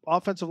another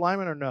offensive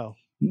lineman or no?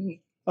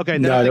 Okay,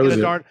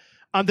 then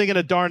I'm thinking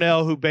of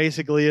Darnell, who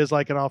basically is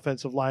like an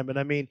offensive lineman.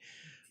 I mean,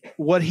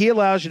 what he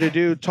allows you to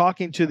do,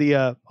 talking to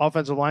the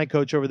offensive line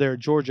coach over there at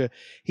Georgia,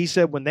 he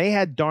said when they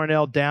had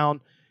Darnell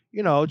down,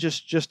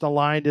 just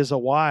aligned as a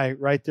Y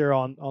right there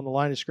on the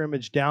line of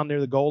scrimmage down near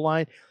the goal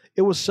line,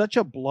 it was such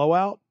a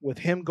blowout with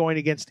him going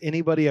against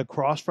anybody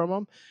across from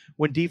him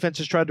when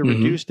defenses tried to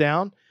reduce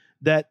down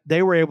that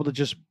they were able to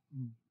just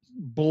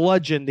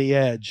bludgeon the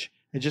edge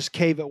and just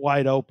cave it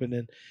wide open.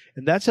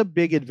 And that's a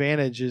big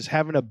advantage, is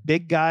having a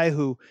big guy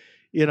who,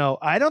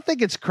 I don't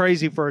think it's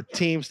crazy for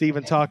teams to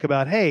even talk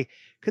about, hey,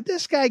 could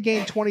this guy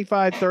gain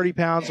 25, 30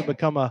 pounds and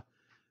become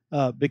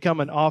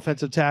an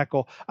offensive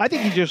tackle? I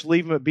think you just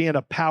leave him at being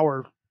a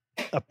power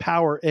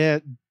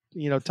end,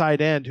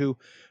 tight end who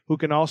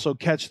can also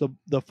catch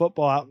the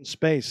football out in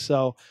space.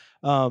 So,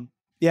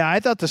 I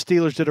thought the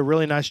Steelers did a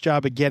really nice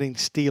job of getting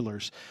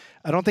Steelers.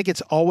 I don't think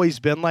it's always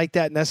been like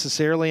that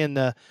necessarily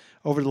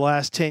over the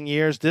last 10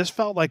 years. This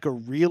felt like a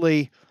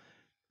really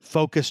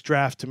focused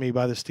draft to me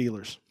by the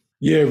Steelers.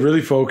 Yeah,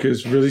 really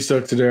focused, really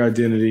stuck to their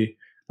identity,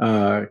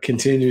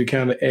 continue to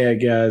kind of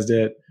add guys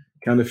that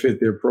kind of fit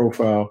their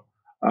profile.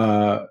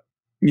 I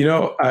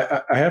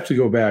have to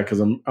go back because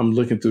I'm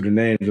looking through the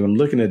names and I'm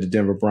looking at the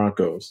Denver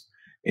Broncos.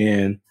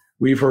 And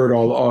we've heard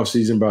all the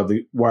offseason about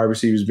the wide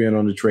receivers being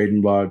on the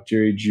trading block,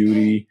 Jerry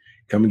Jeudy,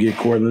 come and get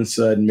Cortland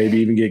Sutton, maybe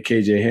even get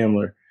KJ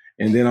Hamler.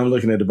 And then I'm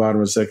looking at the bottom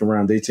of the second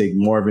round. They take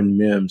Marvin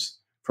Mims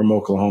from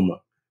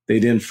Oklahoma. They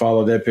then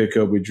follow that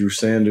pickup with Drew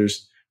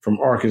Sanders from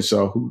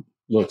Arkansas, who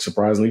looked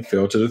surprisingly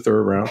fell to the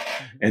third round,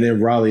 and then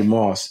Riley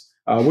Moss.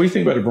 What do you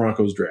think about the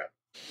Broncos draft?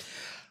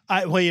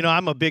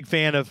 I'm a big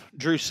fan of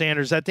Drew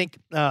Sanders. I think,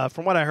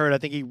 from what I heard, I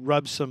think he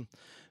rubbed some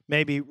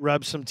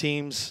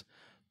teams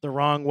the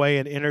wrong way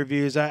in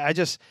interviews.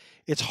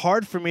 It's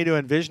hard for me to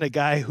envision a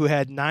guy who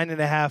had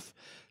 9.5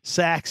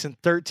 sacks and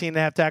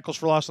 13.5 tackles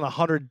for loss and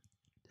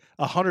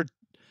 100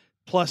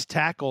 plus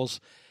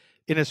tackles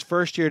in his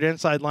first year at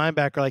inside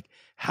linebacker. Like,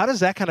 how does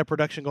that kind of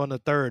production go in the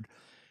third?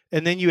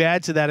 And then you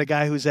add to that a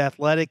guy who's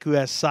athletic, who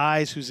has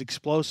size, who's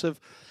explosive.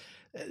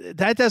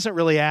 That doesn't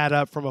really add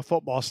up from a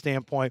football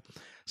standpoint.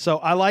 So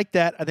I like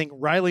that. I think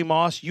Riley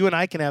Moss, you and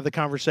I can have the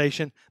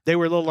conversation. They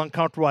were a little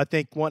uncomfortable, I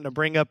think, wanting to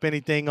bring up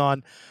anything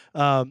on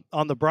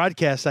the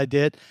broadcast I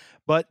did.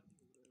 But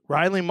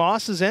Riley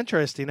Moss is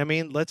interesting. I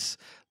mean, let's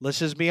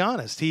just be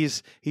honest.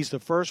 He's the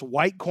first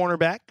white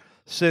cornerback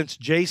since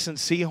Jason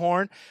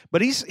Sehorn,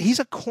 but he's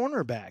a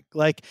cornerback.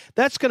 Like,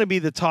 that's going to be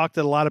the talk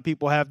that a lot of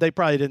people have. They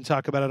probably didn't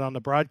talk about it on the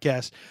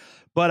broadcast,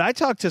 but I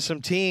talked to some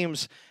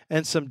teams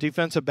and some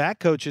defensive back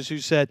coaches who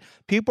said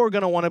people are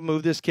going to want to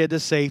move this kid to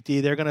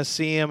safety. They're going to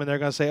see him and they're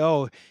going to say,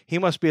 oh, he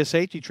must be a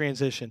safety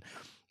transition.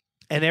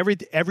 And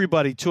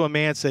everybody to a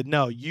man said,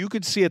 no, you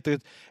could see at the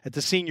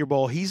Senior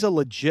Bowl, he's a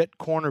legit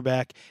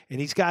cornerback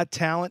and he's got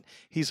talent.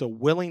 He's a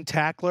willing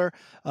tackler.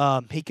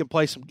 He can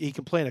play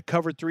in a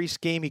cover 3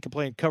 scheme. He can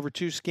play in cover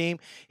 2 scheme.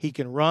 He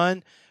can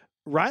run.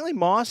 Riley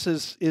Moss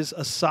is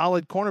a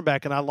solid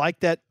cornerback, and I like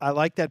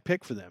that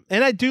pick for them.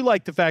 And I do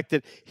like the fact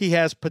that he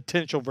has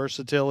potential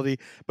versatility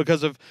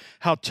because of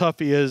how tough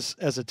he is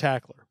as a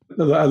tackler.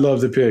 I love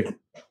the pick.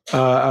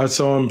 I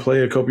saw him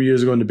play a couple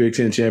years ago in the Big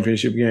Ten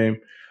championship game.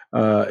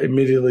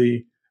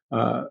 Immediately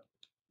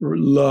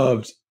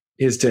loved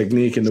his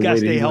technique and the way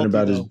that he went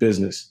about his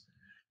business.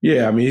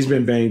 Yeah, I mean, he's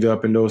been banged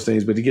up and those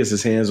things, but he gets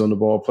his hands on the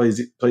ball, plays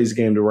the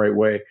game the right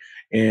way.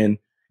 And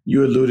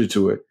you alluded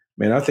to it.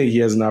 Man, I think he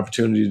has an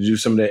opportunity to do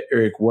some of that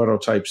Eric Weddle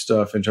type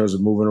stuff in terms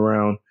of moving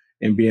around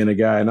and being a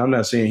guy. And I'm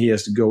not saying he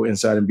has to go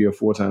inside and be a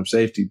full-time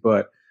safety,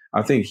 but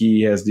I think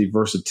he has the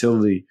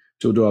versatility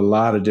to do a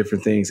lot of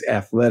different things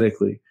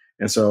athletically.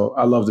 And so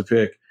I love the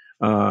pick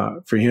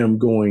for him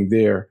going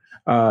there.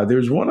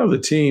 There's one other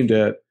team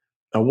that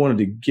I wanted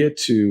to get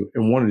to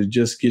and wanted to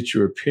just get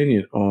your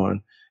opinion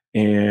on.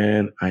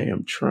 And I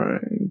am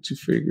trying to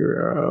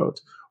figure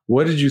out,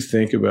 what did you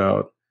think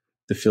about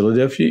the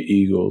Philadelphia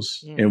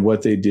Eagles and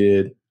what they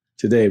did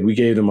today? We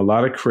gave them a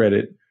lot of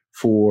credit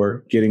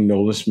for getting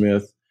Nolan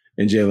Smith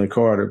and Jalen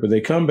Carter, but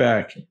they come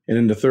back and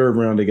in the third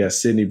round, they got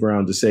Sidney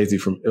Brown, the safety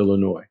from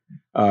Illinois.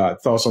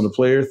 Thoughts on the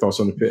player, thoughts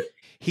on the pick?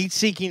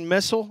 Heat-seeking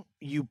missile.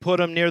 You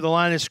put him near the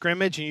line of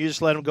scrimmage and you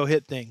just let him go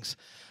hit things.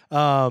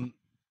 I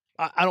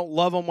don't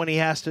love him when he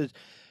has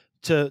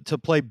to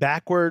play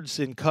backwards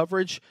in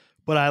coverage,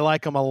 but I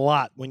like him a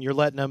lot when you're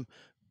letting him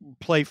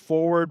play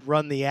forward,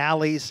 run the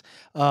alleys,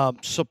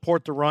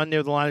 support the run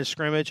near the line of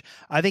scrimmage.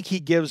 I think he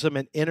gives them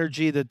an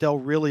energy that they'll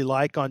really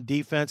like on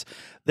defense.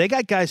 They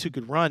got guys who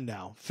could run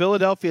now.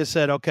 Philadelphia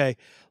said, okay,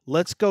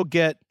 let's go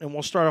get, and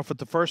we'll start off with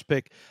the first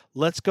pick,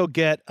 let's go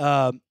get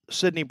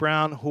Sidney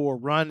Brown, who will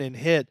run and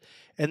hit.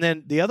 And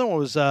then the other one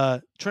was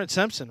Trent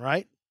Simpson,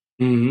 right?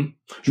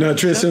 Mm-hmm. Trent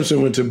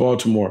Simpson went to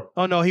Baltimore.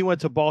 Oh, no, he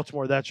went to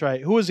Baltimore. That's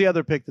right. Who was the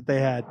other pick that they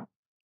had?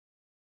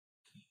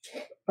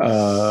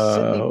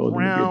 Sidney Brown,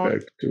 let me get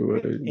back to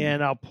it.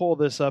 And I'll pull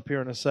this up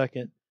here in a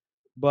second.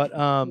 But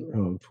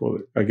pull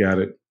it. I got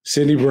it.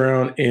 Sidney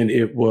Brown, and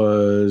it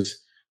was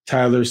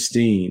Tyler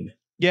Steen.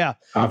 Yeah,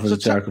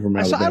 offensive tackle from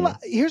Alabama.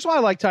 Here's why I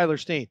like Tyler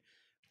Steen.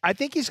 I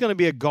think he's going to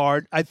be a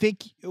guard. I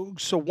think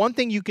so. One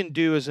thing you can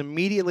do is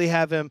immediately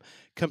have him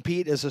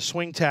compete as a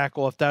swing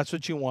tackle if that's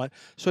what you want.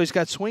 So he's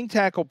got swing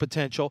tackle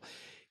potential.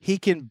 He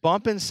can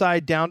bump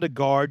inside down to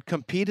guard,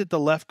 compete at the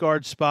left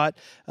guard spot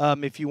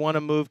if you want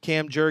to move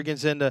Cam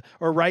Jurgens into,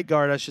 or right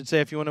guard, I should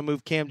say, if you want to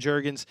move Cam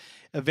Jurgens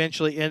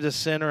eventually into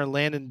center, and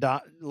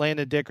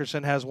Landon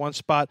Dickerson has one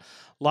spot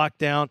locked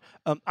down.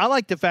 I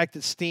like the fact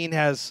that Steen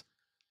has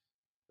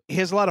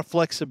a lot of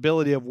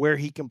flexibility of where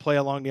he can play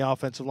along the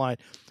offensive line.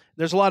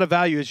 There's a lot of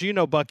value, as you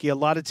know, Bucky. A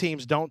lot of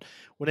teams don't,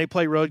 when they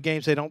play road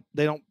games, they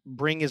don't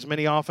bring as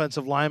many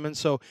offensive linemen.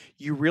 So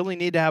you really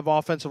need to have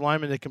offensive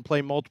linemen that can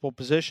play multiple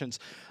positions.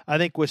 I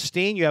think with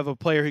Steen, you have a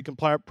player who can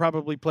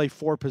probably play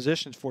 4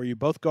 positions for you,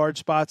 both guard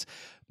spots,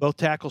 both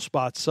tackle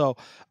spots. So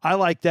I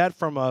like that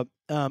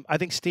I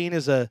think Steen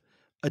is a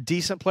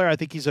decent player. I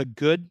think he's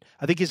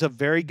a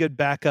very good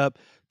backup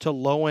to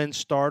low-end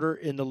starter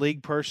in the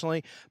league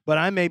personally, but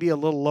I may be a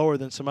little lower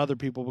than some other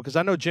people because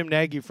I know Jim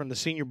Nagy from the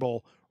Senior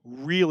Bowl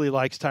really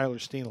likes Tyler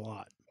Steen a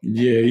lot.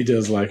 Yeah, he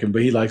does like him,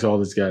 but he likes all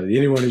these guys.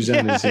 Anyone who's down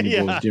in the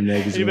Senior Bowl, Jim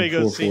Nagy's Anybody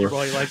going goes Senior 4-4.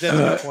 Bowl, you like that's a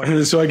good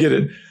point. So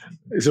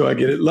I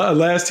get it.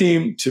 Last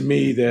team to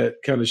me that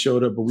kind of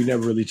showed up, but we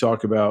never really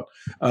talk about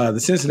the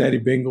Cincinnati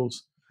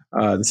Bengals.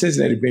 The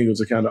Cincinnati Bengals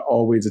are kind of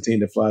always a team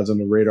that flies on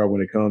the radar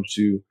when it comes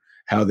to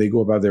how they go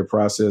about their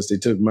process. They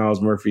took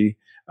Miles Murphy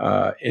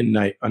in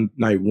night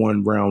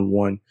one, round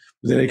one.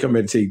 But then they come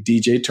in and take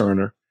DJ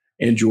Turner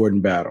and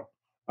Jordan Battle.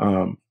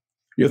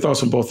 Your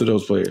thoughts on both of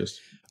those players?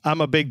 I'm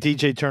a big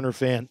DJ Turner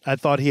fan. I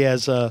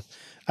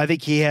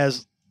think he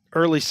has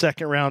early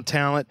second round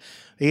talent.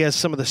 He has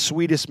some of the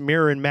sweetest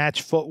mirror and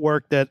match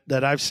footwork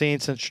that I've seen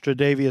since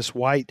Tre'Davious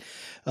White.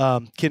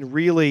 Can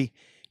really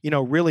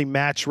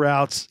match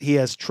routes. He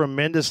has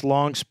tremendous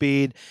long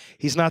speed.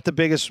 He's not the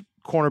biggest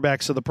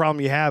cornerback, so the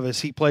problem you have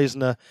is he plays in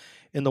the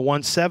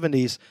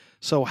 170s.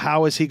 So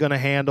how is he going to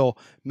handle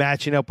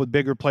matching up with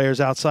bigger players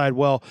outside?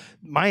 Well,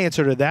 my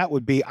answer to that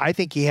would be I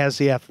think he has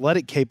the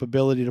athletic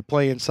capability to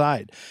play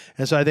inside.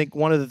 And so I think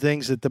one of the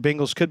things that the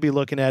Bengals could be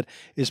looking at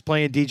is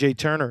playing DJ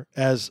Turner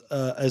as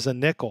a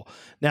nickel.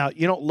 Now,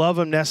 you don't love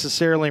him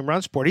necessarily in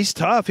run support. He's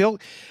tough. He'll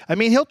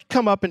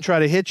come up and try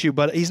to hit you,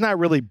 but he's not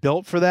really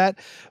built for that.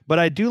 But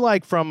I do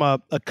like from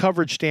a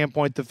coverage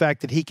standpoint the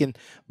fact that he can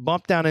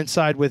bump down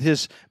inside with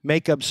his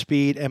makeup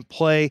speed and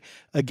play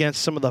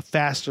against some of the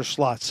faster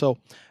slots. So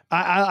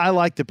I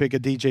like the pick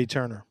of DJ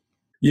Turner.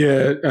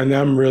 Yeah, and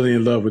I'm really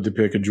in love with the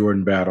pick of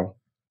Jordan Battle.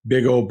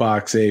 Big old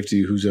box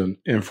safety who's an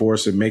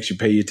enforcer, makes you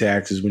pay your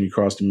taxes when you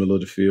cross the middle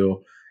of the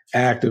field,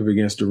 active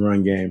against the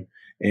run game.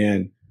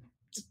 And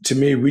to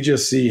me, we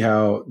just see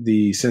how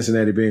the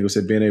Cincinnati Bengals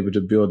have been able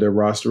to build their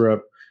roster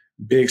up.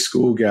 Big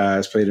school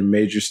guys played in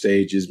major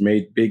stages,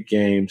 made big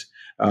games.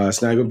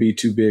 It's not going to be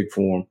too big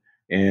for them.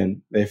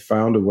 And they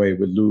found a way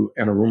with Lou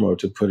Anarumo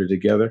to put it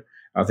together.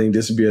 I think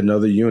this would be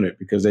another unit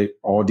because they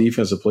all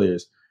defensive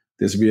players.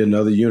 This would be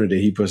another unit that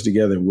he puts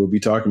together. And we'll be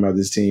talking about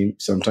this team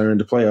sometime in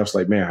the playoffs.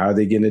 Like, man, how are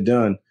they getting it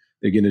done?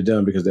 They're getting it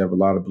done because they have a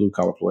lot of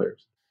blue-collar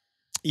players.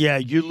 Yeah,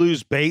 you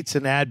lose Bates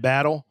and add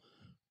Battle.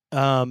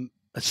 It's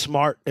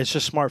smart. It's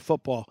just smart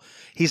football.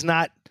 He's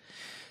not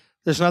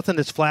 – there's nothing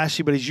that's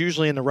flashy, but he's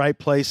usually in the right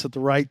place at the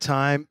right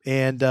time.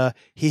 And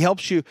he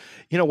helps you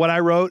 – you know, what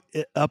I wrote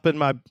up in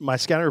my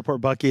scouting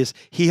report, Bucky, is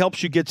he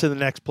helps you get to the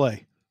next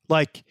play.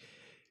 Like –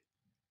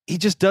 he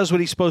just does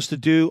what he's supposed to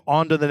do,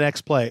 on to the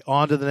next play,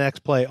 on to the next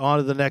play, on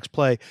to the next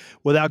play,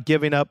 without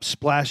giving up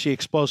splashy,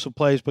 explosive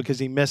plays because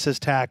he misses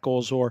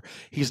tackles or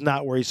he's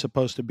not where he's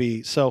supposed to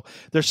be. So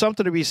there's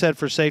something to be said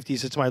for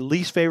safeties. It's my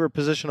least favorite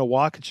position to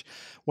watch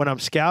when I'm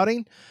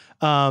scouting,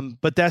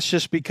 but that's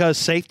just because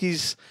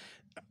safeties,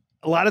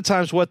 a lot of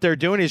times what they're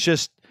doing is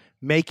just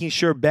making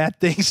sure bad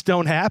things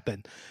don't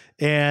happen.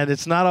 And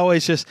it's not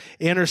always just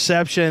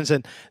interceptions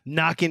and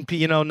knocking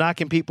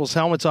people's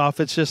helmets off.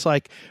 It's just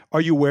like,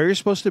 are you where you're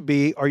supposed to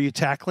be? Are you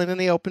tackling in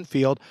the open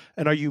field?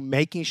 And are you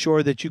making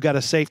sure that you got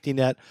a safety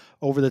net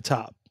over the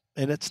top?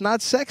 And it's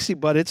not sexy,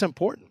 but it's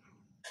important.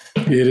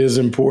 It is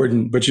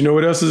important. But you know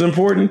what else is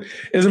important?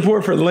 It's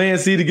important for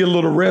Lancey to get a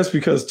little rest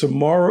because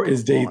tomorrow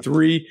is day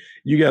 3.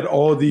 You got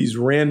all these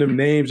random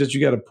names that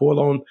you got to pull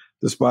on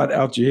the spot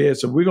out your head.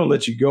 So we're going to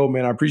let you go,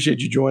 man. I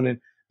appreciate you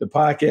joining the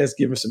podcast,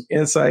 giving some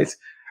insights.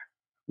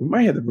 We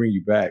might have to bring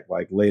you back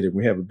like later.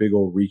 We have a big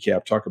old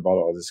recap, talk about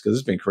all this because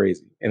it's been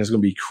crazy and it's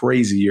going to be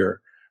crazier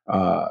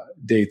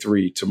day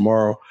 3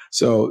 tomorrow.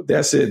 So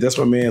that's it. That's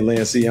my man,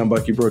 Lancey. I'm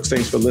Bucky Brooks.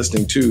 Thanks for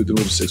listening to the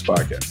Move 6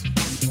 podcast.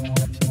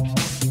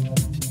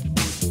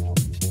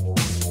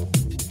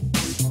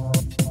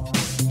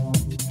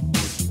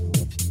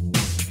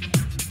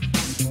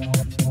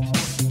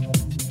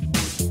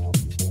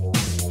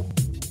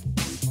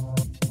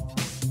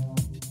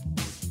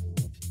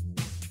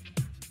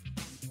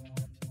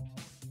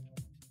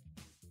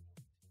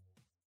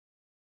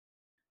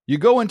 You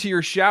go into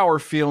your shower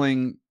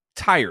feeling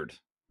tired,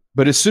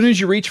 but as soon as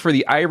you reach for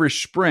the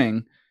Irish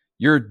Spring,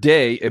 your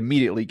day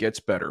immediately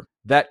gets better.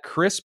 That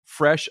crisp,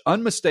 fresh,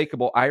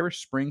 unmistakable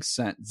Irish Spring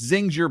scent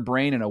zings your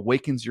brain and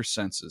awakens your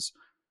senses.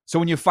 So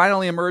when you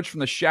finally emerge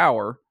from the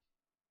shower,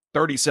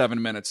 37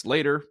 minutes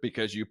later,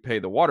 because you pay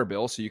the water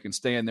bill so you can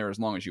stay in there as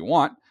long as you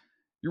want,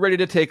 you're ready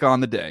to take on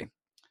the day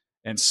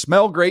and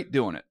smell great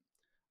doing it.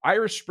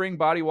 Irish Spring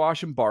Body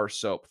Wash and Bar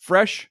Soap.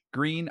 Fresh,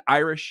 green,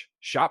 Irish.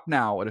 Shop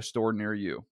now at a store near you.